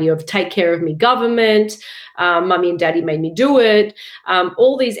society of take care of me government, mummy and daddy made me do it,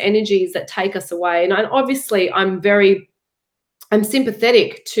 all these energies that take us away. And obviously I'm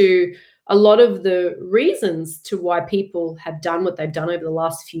sympathetic to a lot of the reasons to why people have done what they've done over the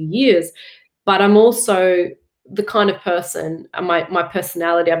last few years, but I'm also the kind of person, my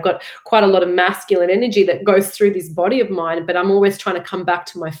personality, I've got quite a lot of masculine energy that goes through this body of mine, but I'm always trying to come back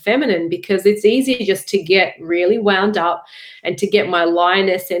to my feminine, because it's easy just to get really wound up and to get my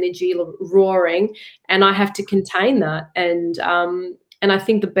lioness energy roaring, and I have to contain that. And I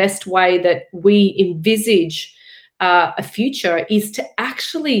think the best way that we envisage a future is to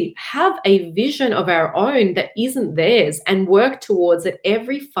actually have a vision of our own that isn't theirs and work towards it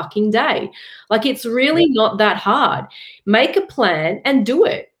every fucking day. It's really not that hard. Make a plan and do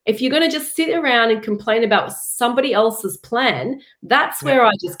it. If you're going to just sit around and complain about somebody else's plan, that's where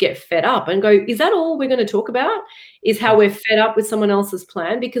I just get fed up and go, is that all we're going to talk about? Is how we're fed up with someone else's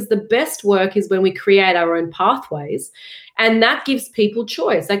plan? Because the best work is when we create our own pathways. And that gives people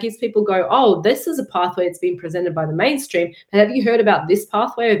choice. That gives people go, oh, this is a pathway that's been presented by the mainstream. Have you heard about this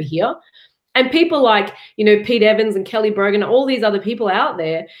pathway over here? And people like, Pete Evans and Kelly Brogan, all these other people out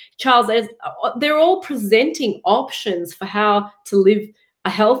there, Charles, they're all presenting options for how to live a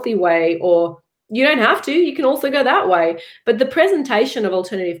healthy way, or you don't have to, you can also go that way. But the presentation of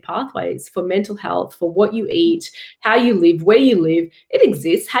alternative pathways for mental health, for what you eat, how you live, where you live, it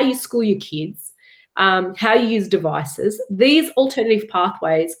exists, how you school your kids, how you use devices. These alternative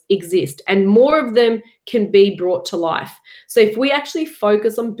pathways exist, and more of them can be brought to life. So if we actually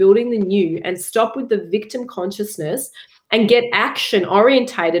focus on building the new and stop with the victim consciousness and get action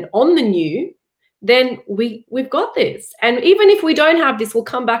orientated on the new, then we've got this. And even if we don't have this, we'll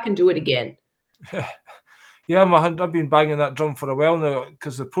come back and do it again. Yeah, I've been banging that drum for a while now,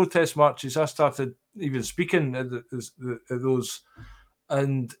 because the protest marches, I started even speaking at those,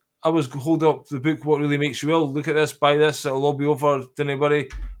 and I was holding up the book, What Really Makes You Ill. Look at this, buy this, it'll all be over, don't worry.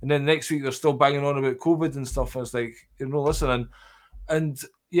 And then next week they're still banging on about COVID and stuff. And it's like, you're not listening. And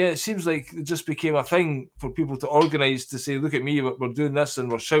yeah, it seems like it just became a thing for people to organise to say, look at me, we're doing this,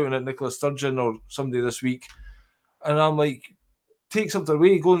 and we're shouting at Nicola Sturgeon or somebody this week. And I'm like, take something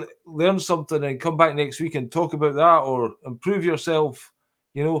away, go and learn something and come back next week and talk about that, or improve yourself,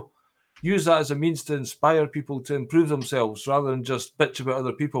 you know, use that as a means to inspire people to improve themselves rather than just bitch about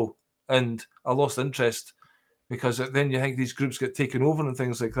other people. And I lost interest because then you think these groups get taken over and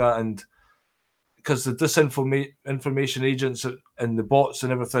things like that. And because the disinformation agents and the bots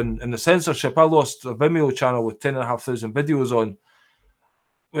and everything and the censorship, I lost a Vimeo channel with 10,500 videos on,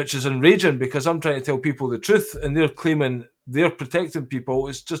 which is enraging because I'm trying to tell people the truth and they're claiming they're protecting people.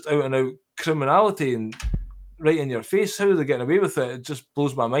 It's just out and out criminality and right in your face. How are they getting away with it? It just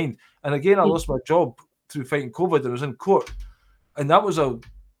blows my mind. And again, I lost my job through fighting COVID and I was in court. And that was a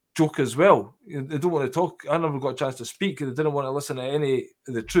joke as well. They don't want to talk. I never got a chance to speak. They didn't want to listen to any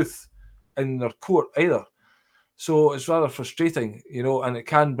of the truth in their court either. So it's rather frustrating, you know, and it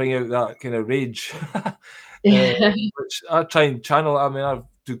can bring out that kind of rage, which I try and channel. I mean, I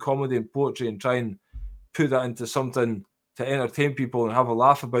do comedy and poetry and try and put that into something to entertain people and have a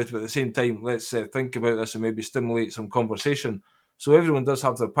laugh about it. But at the same time, let's think about this and maybe stimulate some conversation. So everyone does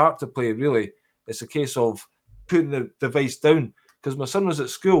have their part to play, really. It's a case of putting the device down. Because my son was at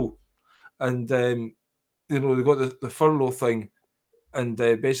school and, you know, they got the furlough thing. And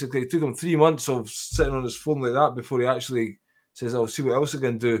basically, it took him 3 months of sitting on his phone like that before he actually says, I'll see what else I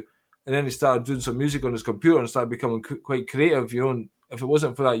can do. And then he started doing some music on his computer and started becoming quite creative, you know. And if it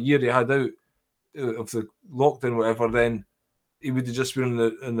wasn't for that year he had out of the lockdown, whatever, then he would have just been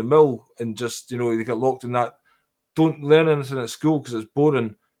in the mill and just, you know, he got locked in that. Don't learn anything at school because it's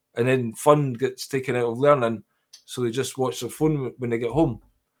boring. And then fun gets taken out of learning. So they just watch their phone when they get home.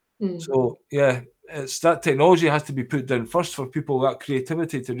 So, yeah, it's that technology has to be put down first for people, that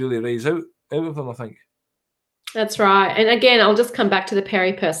creativity to really rise out of them, I think. That's right. And again, I'll just come back to the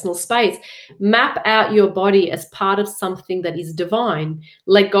peripersonal space. Map out your body as part of something that is divine.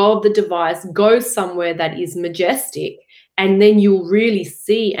 Let go of the device, go somewhere that is majestic, and then you'll really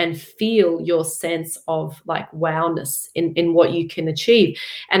see and feel your sense of like wowness in what you can achieve.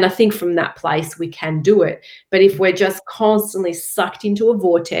 And I think from that place we can do it. But if we're just constantly sucked into a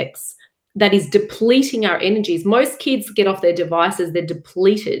vortex that is depleting our energies, most kids get off their devices, they're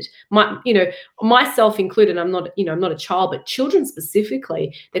depleted. Myself included, I'm not a child, but children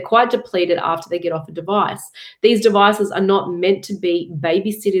specifically, they're quite depleted after they get off a device. These devices are not meant to be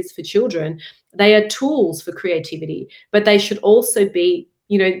babysitters for children. They are tools for creativity, but they should also be,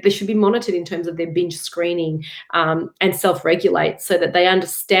 they should be monitored in terms of their binge screening and self-regulate so that they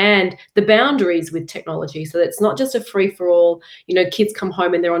understand the boundaries with technology. So that it's not just a free-for-all, kids come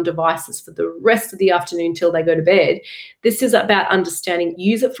home and they're on devices for the rest of the afternoon till they go to bed. This is about understanding,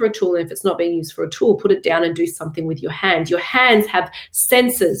 use it for a tool, and if it's not being used for a tool, put it down and do something with your hands. Your hands have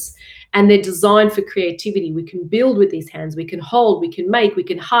senses and they're designed for creativity. We can build with these hands, we can hold, we can make, we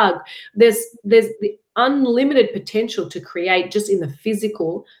can hug. There's the unlimited potential to create just in the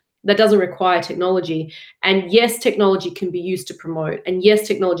physical that doesn't require technology. And yes, technology can be used to promote, and yes,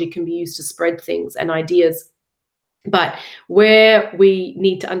 technology can be used to spread things and ideas. But where we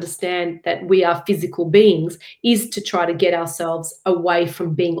need to understand that we are physical beings is to try to get ourselves away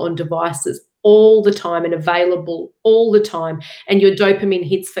from being on devices all the time and available all the time, and your dopamine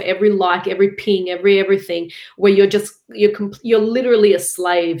hits for every like, every ping, everything, where you're literally a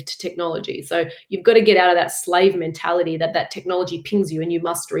slave to technology. So you've got to get out of that slave mentality that technology pings you and you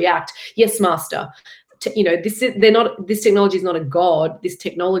must react. Yes, master. This technology is not a god. This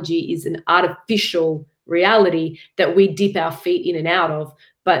technology is an artificial reality that we dip our feet in and out of.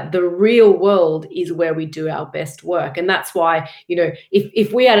 But the real world is where we do our best work. And that's why,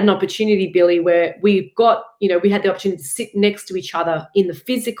 if we had an opportunity, Billy, where we had the opportunity to sit next to each other in the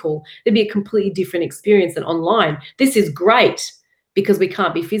physical, there'd be a completely different experience than online. This is great because we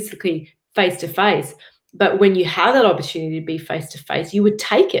can't be physically face to face. But when you have that opportunity to be face to face, you would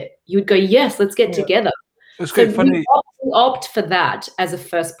take it. You would go, yes, let's get together. It's quite funny. We opt for that as a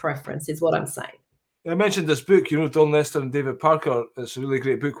first preference, is what I'm saying. I mentioned this book, Don Lester and David Parker. It's a really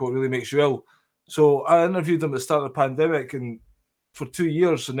great book, What Really Makes You Ill. So I interviewed them at the start of the pandemic and for 2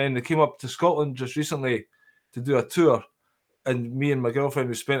 years, and then they came up to Scotland just recently to do a tour. And me and my girlfriend,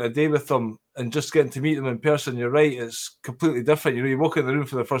 we spent a day with them, and just getting to meet them in person, you're right, it's completely different. You walk in the room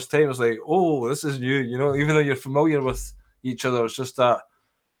for the first time, it's like, oh, this is new, even though you're familiar with each other, it's just that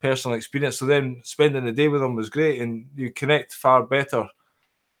personal experience. So then spending the day with them was great, and you connect far better.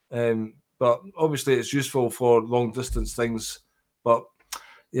 But obviously it's useful for long distance things, but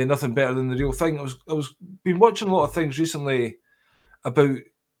yeah, nothing better than the real thing. I was been watching a lot of things recently about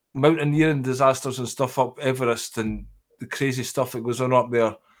mountaineering disasters and stuff up Everest and the crazy stuff that goes on up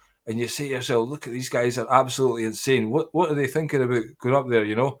there. And you say to yourself, look at these guys, are absolutely insane. What are they thinking about going up there,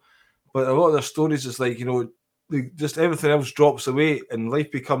 But a lot of their stories is like, just everything else drops away, and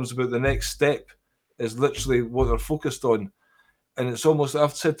life becomes about the next step. Is literally what they're focused on, and it's almost.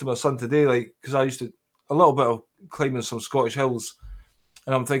 I've said to my son today, like, because I used to a little bit of climbing some Scottish hills,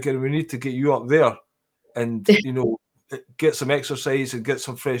 and I'm thinking we need to get you up there, and get some exercise and get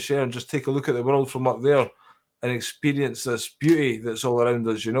some fresh air, and just take a look at the world from up there, and experience this beauty that's all around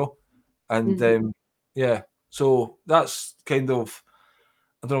us, and yeah. So that's kind of.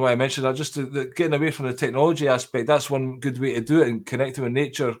 I don't know why I mentioned that. Just getting away from the technology aspect. That's one good way to do it, and connecting with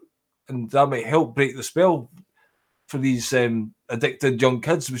nature, and that might help break the spell for these addicted young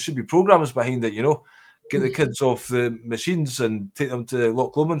kids. We should be programmers behind it, Get the kids off the machines and take them to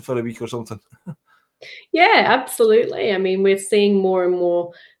Loch Lomond for a week or something. Yeah, absolutely. I mean, we're seeing more and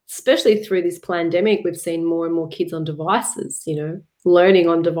more, especially through this pandemic, we've seen more and more kids on devices, learning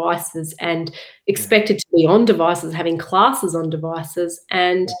on devices and expected to be on devices, having classes on devices.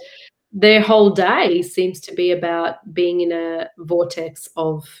 And their whole day seems to be about being in a vortex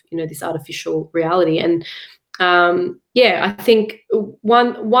of, this artificial reality. And I think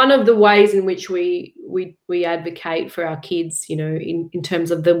one of the ways in which we advocate for our kids, in terms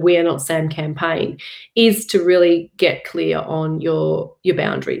of the "We Are Not Sam" campaign, is to really get clear on your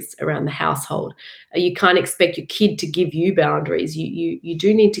boundaries around the household. You can't expect your kid to give you boundaries. You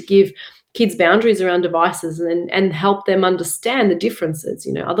do need to give kids boundaries around devices and help them understand the differences.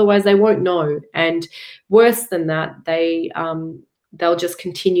 Otherwise they won't know. And worse than that, they'll just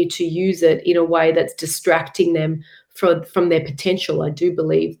continue to use it in a way that's distracting them from their potential. I do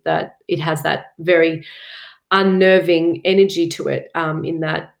believe that it has that very unnerving energy to it, in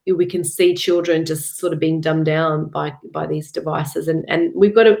that we can see children just sort of being dumbed down by these devices, and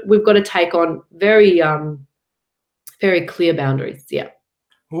we've got to take on very very clear boundaries. Yeah.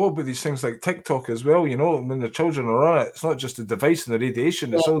 What about these things like TikTok as well? When the children are on it, it's not just the device and the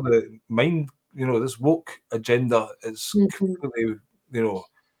radiation; it's all the mind. This woke agenda is completely. You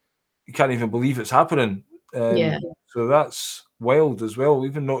can't even believe it's happening. So that's wild as well.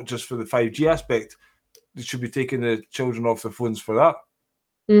 Even not just for the 5G aspect, they should be taking the children off the phones for that.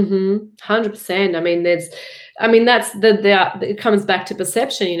 100%. That's it comes back to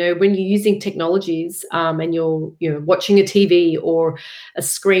perception. When you're using technologies, and you're watching a TV or a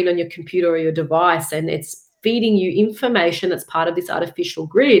screen on your computer or your device, and it's feeding you information that's part of this artificial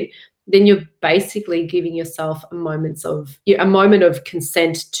grid, then you're basically giving yourself a moment of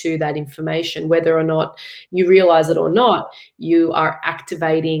consent to that information. Whether or not you realize it or not, you are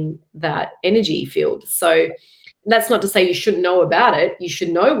activating that energy field. So that's not to say you shouldn't know about it. You should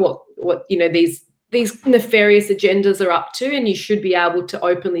know what these nefarious agendas are up to, and you should be able to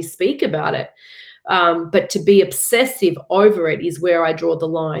openly speak about it. But to be obsessive over it is where I draw the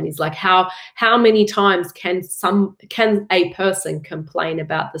line. Is like how many times can a person complain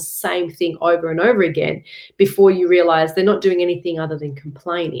about the same thing over and over again before you realize they're not doing anything other than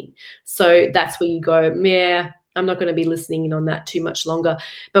complaining. So that's where you go, yeah, I'm not going to be listening in on that too much longer.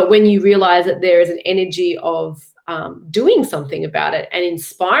 But when you realize that there is an energy of doing something about it and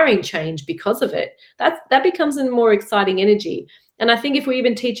inspiring change because of it, that becomes a more exciting energy. And I think if we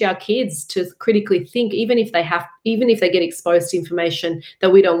even teach our kids to critically think, even if they get exposed to information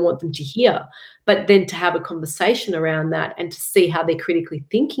that we don't want them to hear, but then to have a conversation around that and to see how they're critically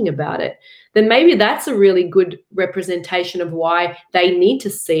thinking about it, then maybe that's a really good representation of why they need to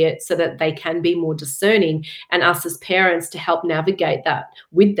see it, so that they can be more discerning, and us as parents to help navigate that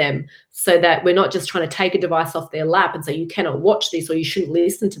with them, so that we're not just trying to take a device off their lap and say, you cannot watch this or you shouldn't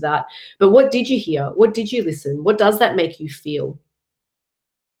listen to that. But what did you hear? What did you listen? What does that make you feel?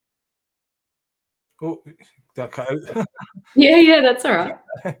 Oh, that cut out. Yeah, that's all right.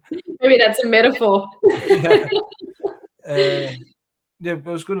 Maybe that's a metaphor. Yeah, but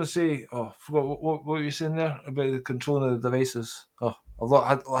I was going to say, I forgot what were you saying there about the controlling of the devices? I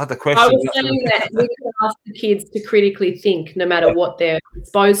had a question. I was saying that we can ask the kids to critically think, no matter what they're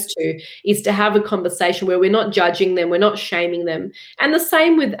exposed to, is to have a conversation where we're not judging them, we're not shaming them. And the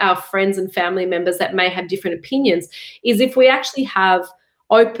same with our friends and family members that may have different opinions, is if we actually have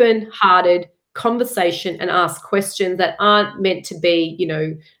open-hearted conversation and ask questions that aren't meant to be,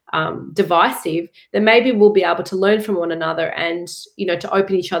 divisive, then maybe we'll be able to learn from one another and, to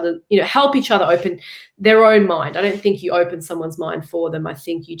open each other, help each other open their own mind. I don't think you open someone's mind for them. I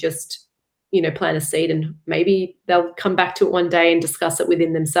think you just, plant a seed, and maybe they'll come back to it one day and discuss it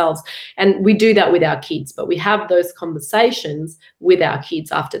within themselves. And we do that with our kids, but we have those conversations with our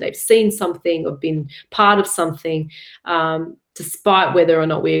kids after they've seen something or been part of something. Despite whether or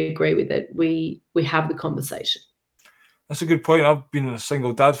not we agree with it, we have the conversation. That's a good point. I've been a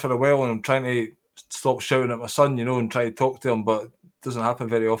single dad for a while, and I'm trying to stop shouting at my son, and try to talk to him, but it doesn't happen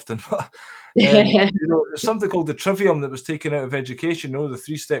very often. There's something called the trivium that was taken out of education, the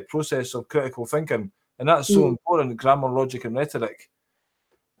 3-step process of critical thinking. And that's so important, grammar, logic, and rhetoric,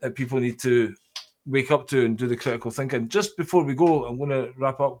 that people need to wake up to and do the critical thinking. Just before we go, I'm going to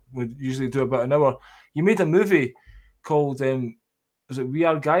wrap up. We usually do about an hour. You made a movie called, was it We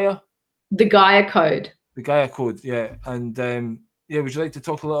Are Gaia? The Gaia Code. The Gaia Code, yeah. And would you like to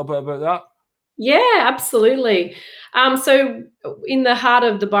talk a little bit about that? Yeah, absolutely. So in the heart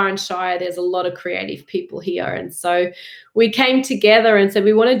of the Byron Shire, there's a lot of creative people here. And so we came together and said,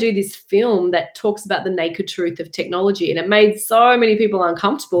 we want to do this film that talks about the naked truth of technology. And it made so many people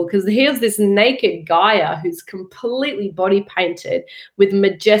uncomfortable, because here's this naked Gaia who's completely body painted with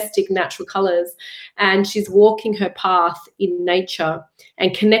majestic natural colors. And she's walking her path in nature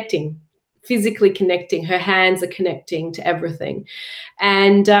and connecting, physically connecting. Her hands are connecting to everything.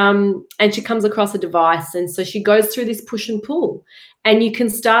 And she comes across a device, and so she goes through this push and pull, and you can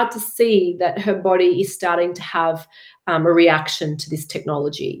start to see that her body is starting to have a reaction to this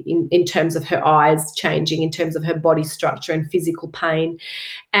technology in terms of her eyes changing, in terms of her body structure and physical pain.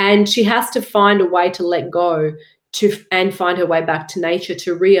 And she has to find a way to let go and find her way back to nature,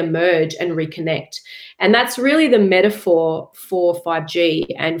 to re-emerge and reconnect. And that's really the metaphor for 5G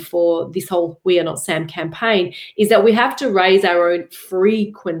and for this whole We Are Not Sam campaign, is that we have to raise our own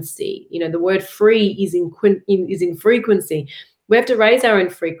frequency. The word free is in frequency. We have to raise our own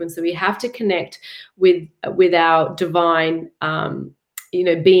frequency. We have to connect with our divine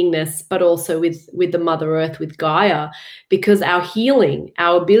beingness, but also with the Mother Earth, with Gaia, because our healing,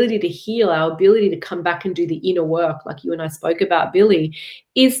 our ability to heal, our ability to come back and do the inner work, like you and I spoke about, Billy,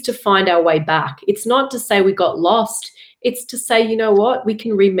 is to find our way back. It's not to say we got lost. It's to say, you know what, we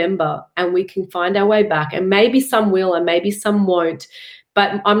can remember and we can find our way back. And maybe some will and maybe some won't.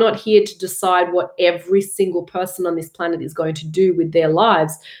 But I'm not here to decide what every single person on this planet is going to do with their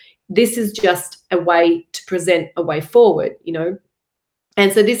lives. This is just a way to present a way forward,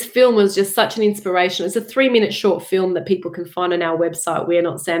 And so this film was just such an inspiration. It's a 3-minute short film that people can find on our website,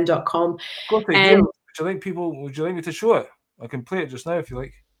 wearenotsam.com. Would you like me to show it? I can play it just now if you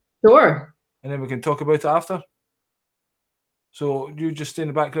like. Sure. And then we can talk about it after. So you just stay in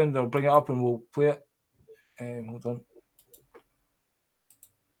the background, I'll bring it up and we'll play it. Hold on.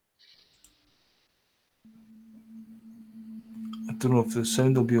 I don't know if the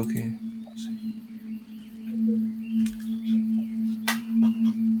sound will be okay.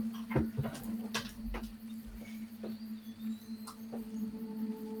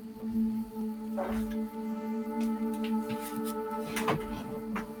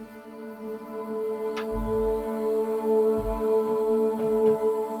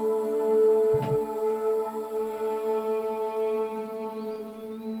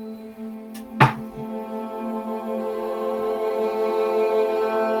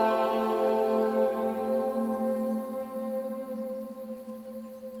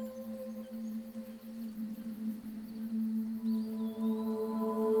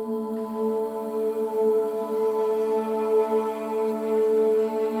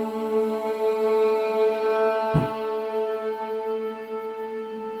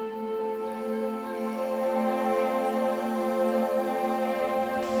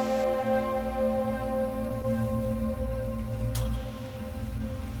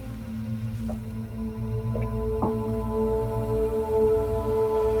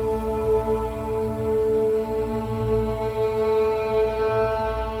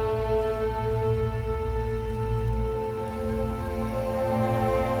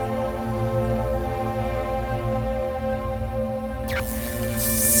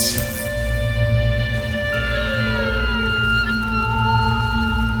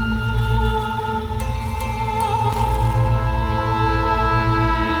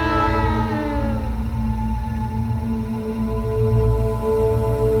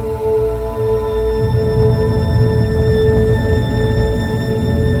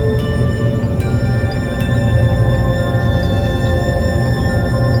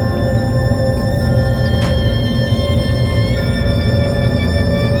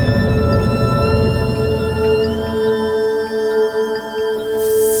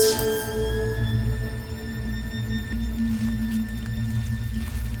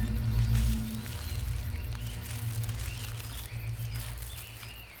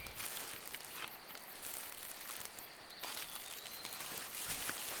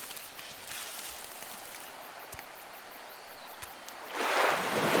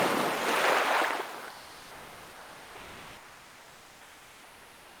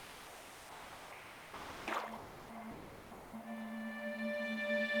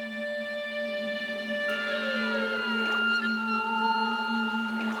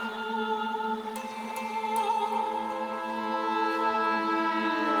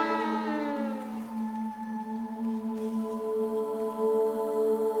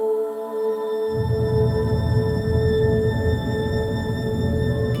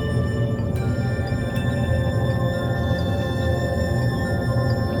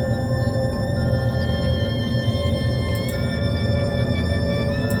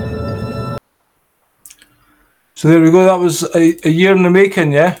 So there we go. That was a year in the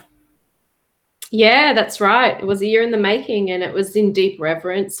making, yeah? Yeah, that's right. It was a year in the making, and it was in deep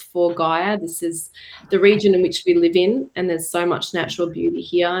reverence for Gaia. This is the region in which we live in, and there's so much natural beauty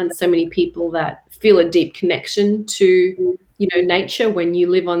here, and so many people that feel a deep connection to, nature when you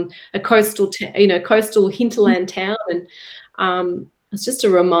live on a coastal hinterland town. And it's just a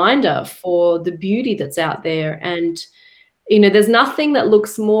reminder for the beauty that's out there. And there's nothing that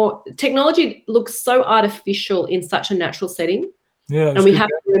looks more. Technology looks so artificial in such a natural setting. Yeah, and we have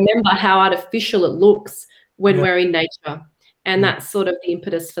to remember how artificial it looks when we're in nature. And that's sort of the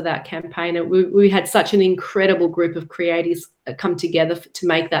impetus for that campaign. And we had such an incredible group of creatives come together to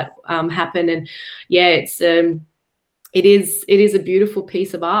make that happen. And yeah, it is a beautiful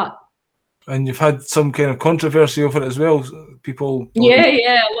piece of art. And you've had some kind of controversy over it as well. People,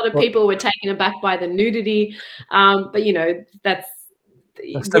 yeah, a lot of people were taken aback by the nudity, but that's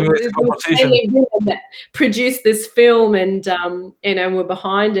stimulates conversation. that produced this film, and we're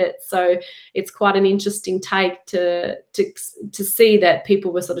behind it. So it's quite an interesting take to see that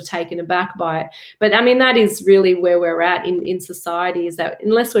people were sort of taken aback by it. But I mean, that is really where we're at in society, is that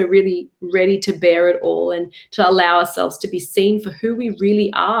unless we're really ready to bear it all and to allow ourselves to be seen for who we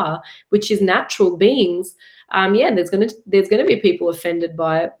really are, which is natural beings, there's gonna be people offended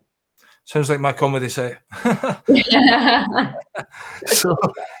by it. Sounds like my comedy set. So,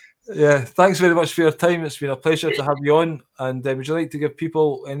 yeah, thanks very much for your time. It's been a pleasure to have you on. And would you like to give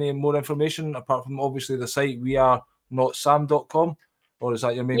people any more information apart from obviously the site wearenotsam.com? Or is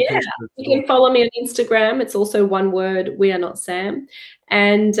that your main page? You can follow me on Instagram. It's also one word, We Are Not Sam.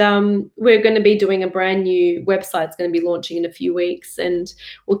 And we're going to be doing a brand new website. It's going to be launching in a few weeks, and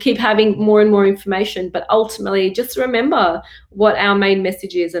we'll keep having more and more information. But ultimately, just remember what our main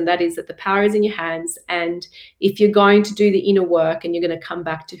message is, and that is that the power is in your hands. And if you're going to do the inner work and you're going to come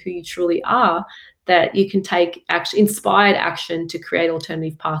back to who you truly are, that you can take inspired action to create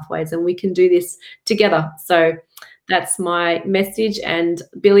alternative pathways, and we can do this together. So that's my message. And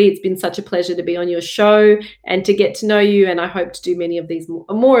Billy, it's been such a pleasure to be on your show and to get to know you. And I hope to do many of these,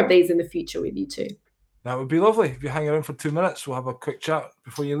 more of these in the future with you too. That would be lovely. If you hang around for 2 minutes, we'll have a quick chat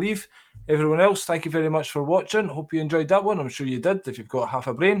before you leave. Everyone else, thank you very much for watching. Hope you enjoyed that one. I'm sure you did if you've got half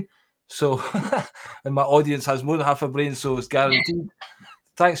a brain. So, and my audience has more than half a brain, so it's guaranteed. Yeah.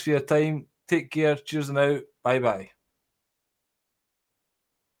 Thanks for your time. Take care. Cheers and out. Bye-bye.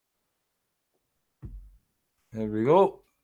 There we go.